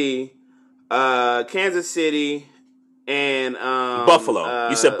 Tennessee, Kansas City, and Buffalo.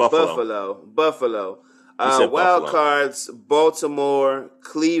 You said Buffalo. Buffalo. You said Wild Buffalo. cards: Baltimore,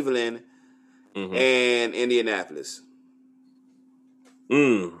 Cleveland, and Indianapolis.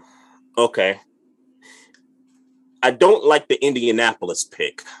 Okay. I don't like the Indianapolis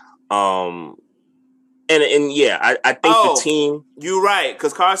pick. And yeah, I think the team. You're right,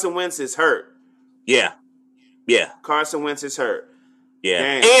 because Carson Wentz is hurt. Yeah. Carson Wentz is hurt.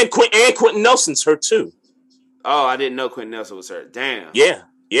 Yeah. Damn. And Quentin Nelson's hurt too. Oh, I didn't know Quentin Nelson was hurt. Damn. Yeah.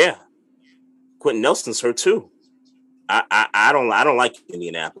 Quentin Nelson's hurt too. I don't like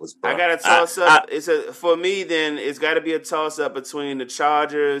Indianapolis, bro. I got to toss up. For me, then it's got to be a toss up between the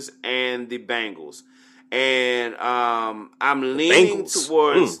Chargers and the Bengals. And I'm leaning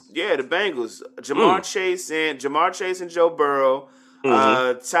towards the Bengals. Jamar Chase and Joe Burrow.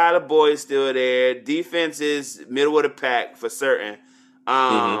 Tyler Boyd still there. Defense is middle of the pack for certain.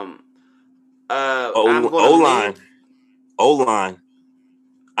 O-line.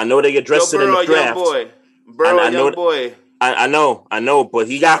 I know they addressed it in the draft. Young boy. I know, but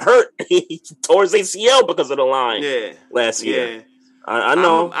he got hurt. He tore his ACL because of the line last year. Yeah. I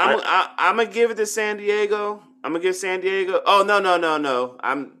know. I'm going to give it to San Diego. I'm going to give San Diego. Oh, no.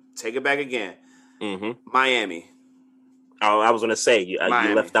 Take it back again. Miami. Oh, I was going to say, you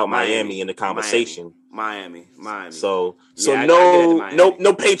left out Miami in the conversation. Miami. So yeah,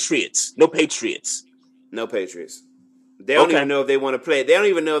 no Patriots. No Patriots. They don't even know if they want to play. They don't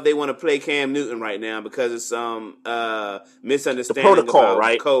even know if they want to play Cam Newton right now because of some misunderstanding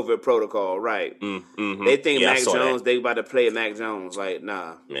about COVID protocol. Right? They think Mac Jones. They about to play Mac Jones. Like,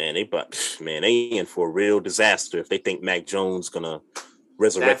 nah. Man, they in for a real disaster if they think Mac Jones gonna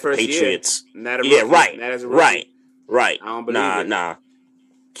resurrect the Patriots. Not a rookie. Right. Not as a rookie. Right. I don't believe it. Nah.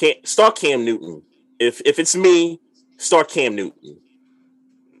 Can't start Cam Newton. If it's me, start Cam Newton.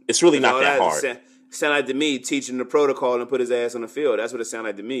 It's really not that hard. Sound like to me teaching the protocol and put his ass on the field. That's what it sounded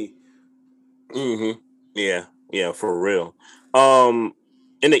like to me. Yeah, for real. In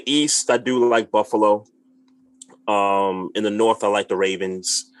the East, I do like Buffalo. In the North, I like the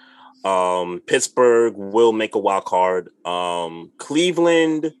Ravens. Pittsburgh will make a wild card.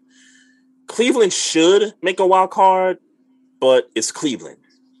 Cleveland should make a wild card, but it's Cleveland.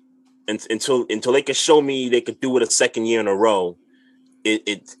 And until they can show me they could do it a second year in a row,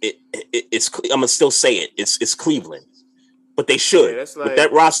 it's I'm gonna still say it. It's Cleveland, but they should with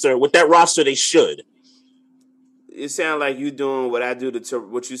that roster. They should. It sounds like you doing what I do to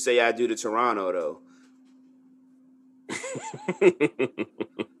what you say I do to Toronto, though.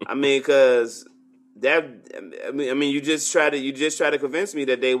 I mean, because you just try to convince me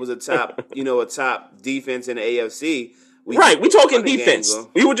that they was a top defense in the AFC. We're talking defense.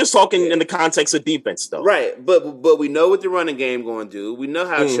 We were just talking in the context of defense, though. Right, but we know what the running game going to do. We know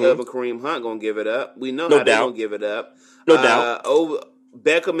how Chubb and Kareem Hunt going to give it up. We know how they're going to give it up. No doubt.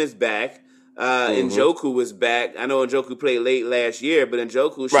 Beckham is back. Njoku is back. I know Njoku played late last year, but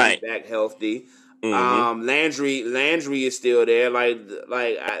Njoku should be back healthy. Landry is still there.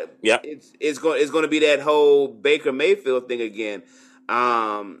 It's going to be that whole Baker Mayfield thing again.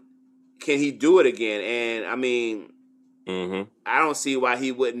 Can he do it again? And I mean, I don't see why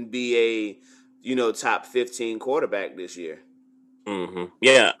he wouldn't be a top 15 quarterback this year.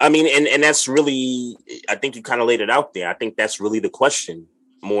 Yeah, I mean, and that's really, I think you kind of laid it out there. I think that's really the question,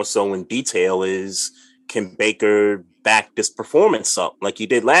 more so in detail, is can Baker back this performance up like he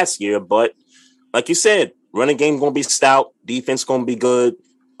did last year? But like you said, running game going to be stout, defense going to be good.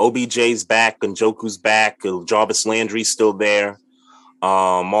 OBJ's back, Njoku's back, Jarvis Landry's still there.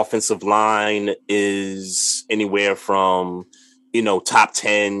 Offensive line is anywhere from, top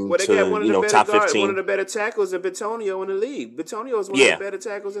 10 to, top 15. One of the better tackles in Bitonio in the league. Bitonio is one of the better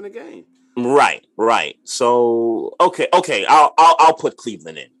tackles in the game. Right. So, okay. I'll put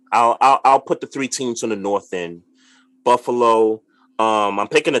Cleveland in. I'll put the three teams on the north end. Buffalo. I'm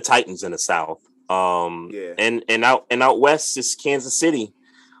picking the Titans in the south. And out west is Kansas City.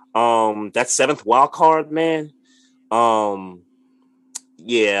 That seventh wild card, man.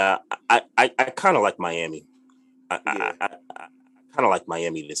 Yeah, I kind of like Miami. I kind of like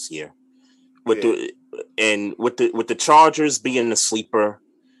Miami this year with the Chargers being the sleeper.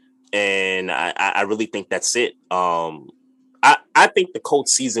 and I really think that's it. I think the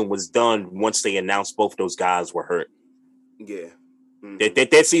Colts season was done once they announced both those guys were hurt. Yeah.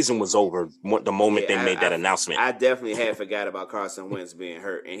 That season was over the moment they made that announcement. I definitely had forgot about Carson Wentz being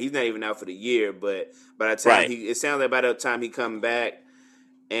hurt, and he's not even out for the year. But by the time it sounds like by the time he come back,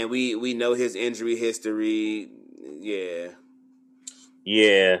 and we know his injury history, yeah,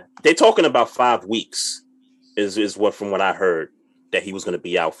 they're talking about 5 weeks is what from what I heard that he was going to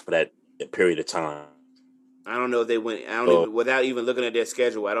be out for that period of time. I don't know if they went. Even, without even looking at their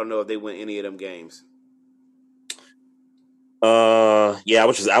schedule, I don't know if they went any of them games. Yeah, I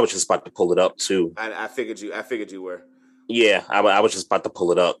was just about to pull it up too. I figured you were. Yeah, I was just about to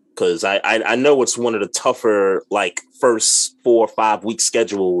pull it up because I know it's one of the tougher like first 4 or 5 week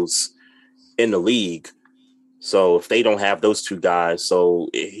schedules in the league. So if they don't have those two guys, so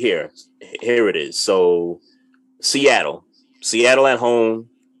here it is. So Seattle at home,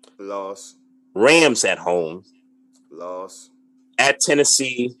 loss. Rams at home, loss. At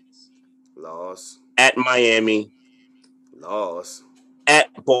Tennessee, loss. At Miami, loss. At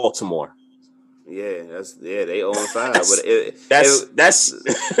Baltimore. Yeah, they 0-5. That's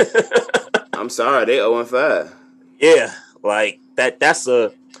I'm sorry, they 0-5. Yeah, like that's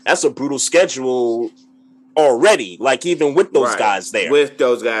a brutal schedule already. Like even with those guys there. With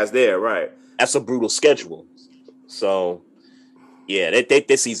those guys there, right. That's a brutal schedule. So yeah,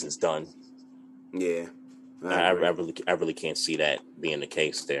 this season's done. Yeah. I really can't see that being the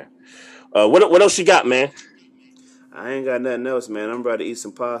case there. What else you got, man? I ain't got nothing else, man. I'm about to eat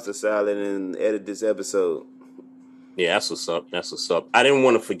some pasta salad and edit this episode. Yeah, that's what's up. I didn't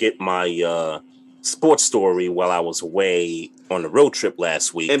want to forget my sports story while I was away on the road trip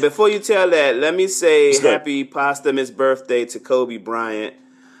last week. And before you tell that, let me say happy Posthumous birthday to Kobe Bryant.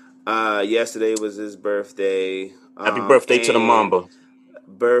 Yesterday was his birthday. Happy birthday to the Mamba.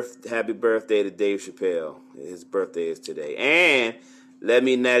 Happy birthday to Dave Chappelle. His birthday is today. And let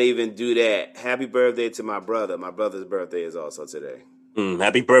me not even do that. Happy birthday to my brother. My brother's birthday is also today.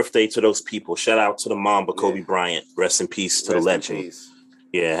 Happy birthday to those people. Shout out to the Mamba, Kobe Bryant. Rest in peace to the legend.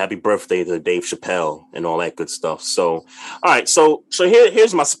 Yeah, happy birthday to Dave Chappelle and all that good stuff. So, all right. So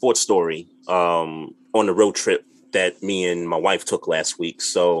here's my sports story on the road trip that me and my wife took last week.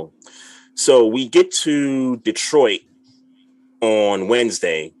 So we get to Detroit on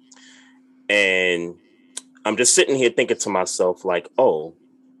Wednesday, and I'm just sitting here thinking to myself, like, oh,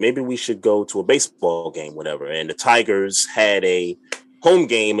 maybe we should go to a baseball game, whatever. And the Tigers had a home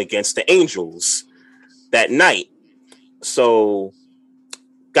game against the Angels that night. So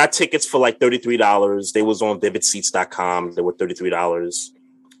got tickets for like $33. They was on vividseats.com. They were $33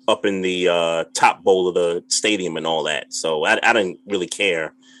 up in the top bowl of the stadium and all that. So I didn't really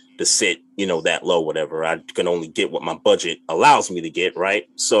care to sit, that low, whatever. I can only get what my budget allows me to get, right?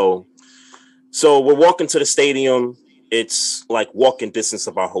 So we're walking to the stadium. It's like walking distance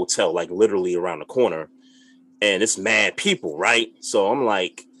of our hotel, like literally around the corner. And it's mad people, right? So I'm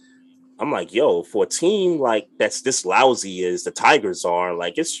like, yo, for a team like that's this lousy as the Tigers are,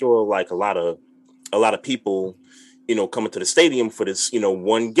 like it's sure like a lot of people, coming to the stadium for this,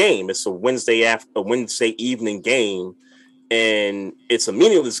 one game. It's a Wednesday evening game, and it's a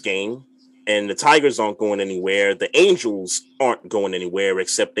meaningless game. And the Tigers aren't going anywhere. The Angels aren't going anywhere,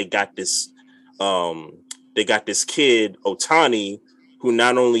 except they got this kid, Ohtani, who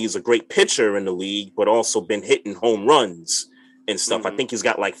not only is a great pitcher in the league, but also been hitting home runs and stuff. I think he's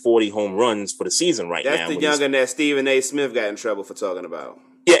got like 40 home runs for the season now. That's the youngin' that Stephen A. Smith got in trouble for talking about.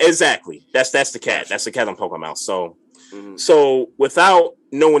 Yeah, exactly. That's the cat. That's the cat I'm talking about. So without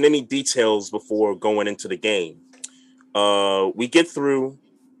knowing any details before going into the game, we get through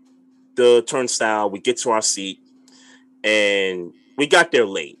the turnstile, we get to our seat, and we got there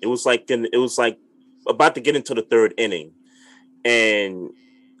late. It was like about to get into the third inning. And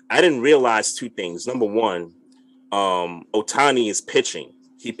I didn't realize two things. Number one, Ohtani is pitching.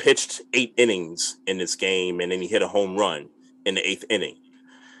 He pitched 8 innings in this game, and then he hit a home run in the 8th inning.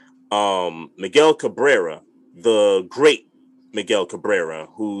 Miguel Cabrera, the great Miguel Cabrera,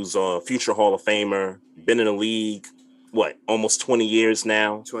 who's a future Hall of Famer, been in the league, almost 20 years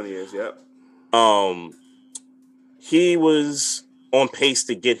now? 20 years, yep. He was on pace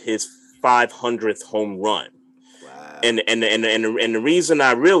to get his 500th home run. Wow. And the reason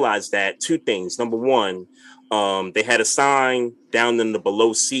I realized that, two things. Number one, they had a sign down in the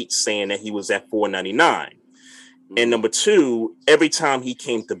below seats saying that he was at 499. And number two, every time he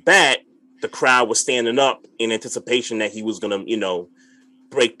came to bat, the crowd was standing up in anticipation that he was going to,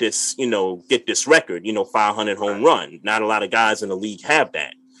 break this, get this record, 500 home run. Not a lot of guys in the league have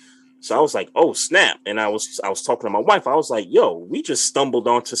that. So I was like, oh snap. And I was talking to my wife. I was like, yo, we just stumbled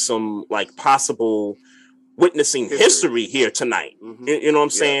onto some like possible witnessing history here tonight. Mm-hmm. You know what I'm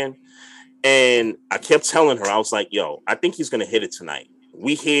saying? And I kept telling her, I was like, yo, I think he's gonna hit it tonight.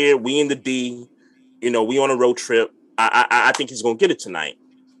 We here, we in the D, we on a road trip. I think he's gonna get it tonight.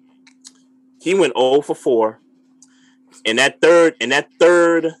 He went 0 for 4. And that third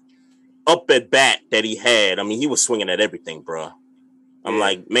up at bat that he had, I mean, he was swinging at everything, bro. I'm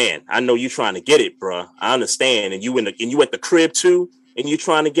like, man, I know you trying to get it, bro. I understand. And you at the crib too, and you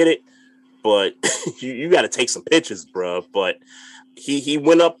trying to get it, but you got to take some pitches, bro. But he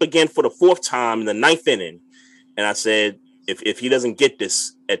went up again for the 4th time in the 9th inning, and I said, if he doesn't get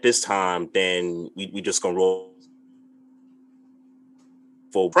this at this time, then we just gonna roll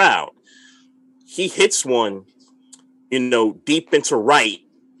full proud. He hits one, deep into right.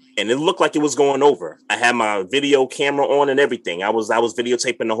 And it looked like it was going over. I had my video camera on and everything. I was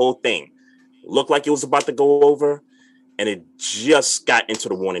videotaping the whole thing. It looked like it was about to go over, and it just got into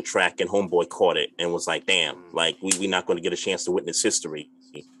the warning track, and homeboy caught it and was like, damn, like we're not going to get a chance to witness history.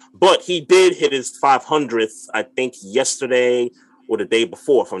 But he did hit his 500th, I think, yesterday or the day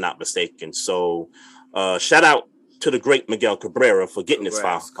before, if I'm not mistaken. So shout out to the great Miguel Cabrera for getting his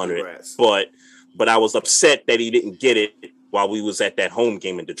 500. Congrats. But I was upset that he didn't get it while we was at that home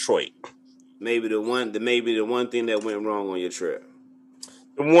game in Detroit. Maybe the one thing that went wrong on your trip.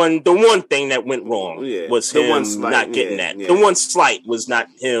 The one thing that went wrong was him not getting that. Yeah. The one slight was not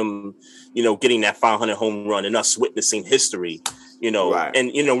him, getting that 500 home run and us witnessing history, right.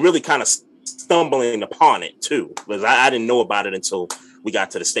 And, really kind of stumbling upon it too, because I didn't know about it until we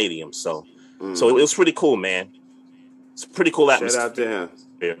got to the stadium. So it was pretty cool, man. It's a pretty cool atmosphere. Shout out to him.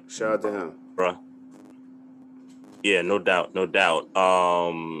 Yeah. Shout out to him. Bruh. Yeah, no doubt.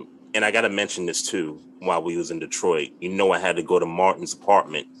 And I got to mention this too. While we was in Detroit, I had to go to Martin's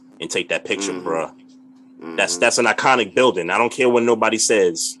apartment and take that picture, bruh. That's an iconic building. I don't care what nobody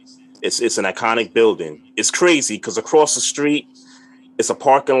says. It's an iconic building. It's crazy because across the street, it's a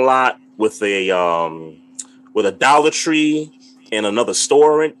parking lot with a Dollar Tree and another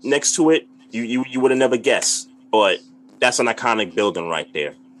store next to it. You would have never guessed, but that's an iconic building right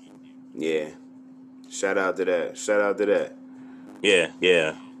there. Yeah. Shout out to that.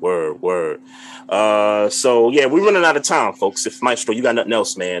 Yeah. Word. So yeah, we're running out of time, folks. If Maestro, you got nothing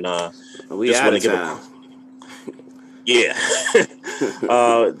else, man. We just out of time. Yeah.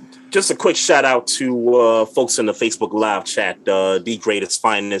 Just a quick shout out to folks in the Facebook live chat. The greatest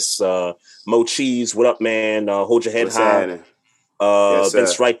finest, Mo Cheese. What up, man? Hold your head What's high. Yes,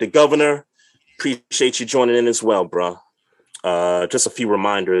 Vince Wright, the governor. Appreciate you joining in as well, bro. Just a few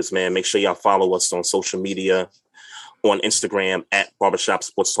reminders, man. Make sure y'all follow us on social media, on Instagram at Barbershop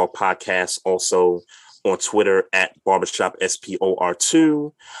Sports Talk Podcast, also on Twitter at Barbershop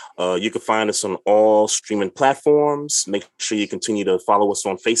SPOR2. You can find us on all streaming platforms. Make sure you continue to follow us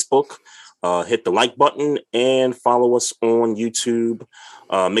on Facebook. Hit the like button and follow us on YouTube.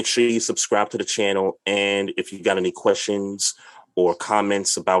 Make sure you subscribe to the channel. And if you got any questions or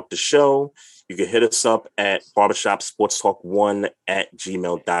comments about the show, you can hit us up at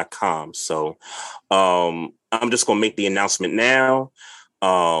barbershopsportstalk1@gmail.com. So I'm just going to make the announcement now.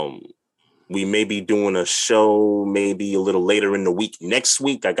 We may be doing a show maybe a little later in the week. Next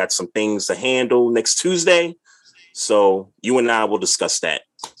week, I got some things to handle next Tuesday. So you and I will discuss that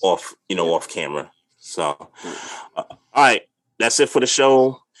off camera. So, all right, that's it for the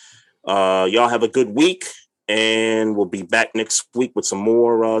show. Y'all have a good week, and we'll be back next week with some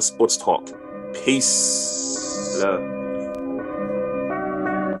more sports talk. Peace. Love.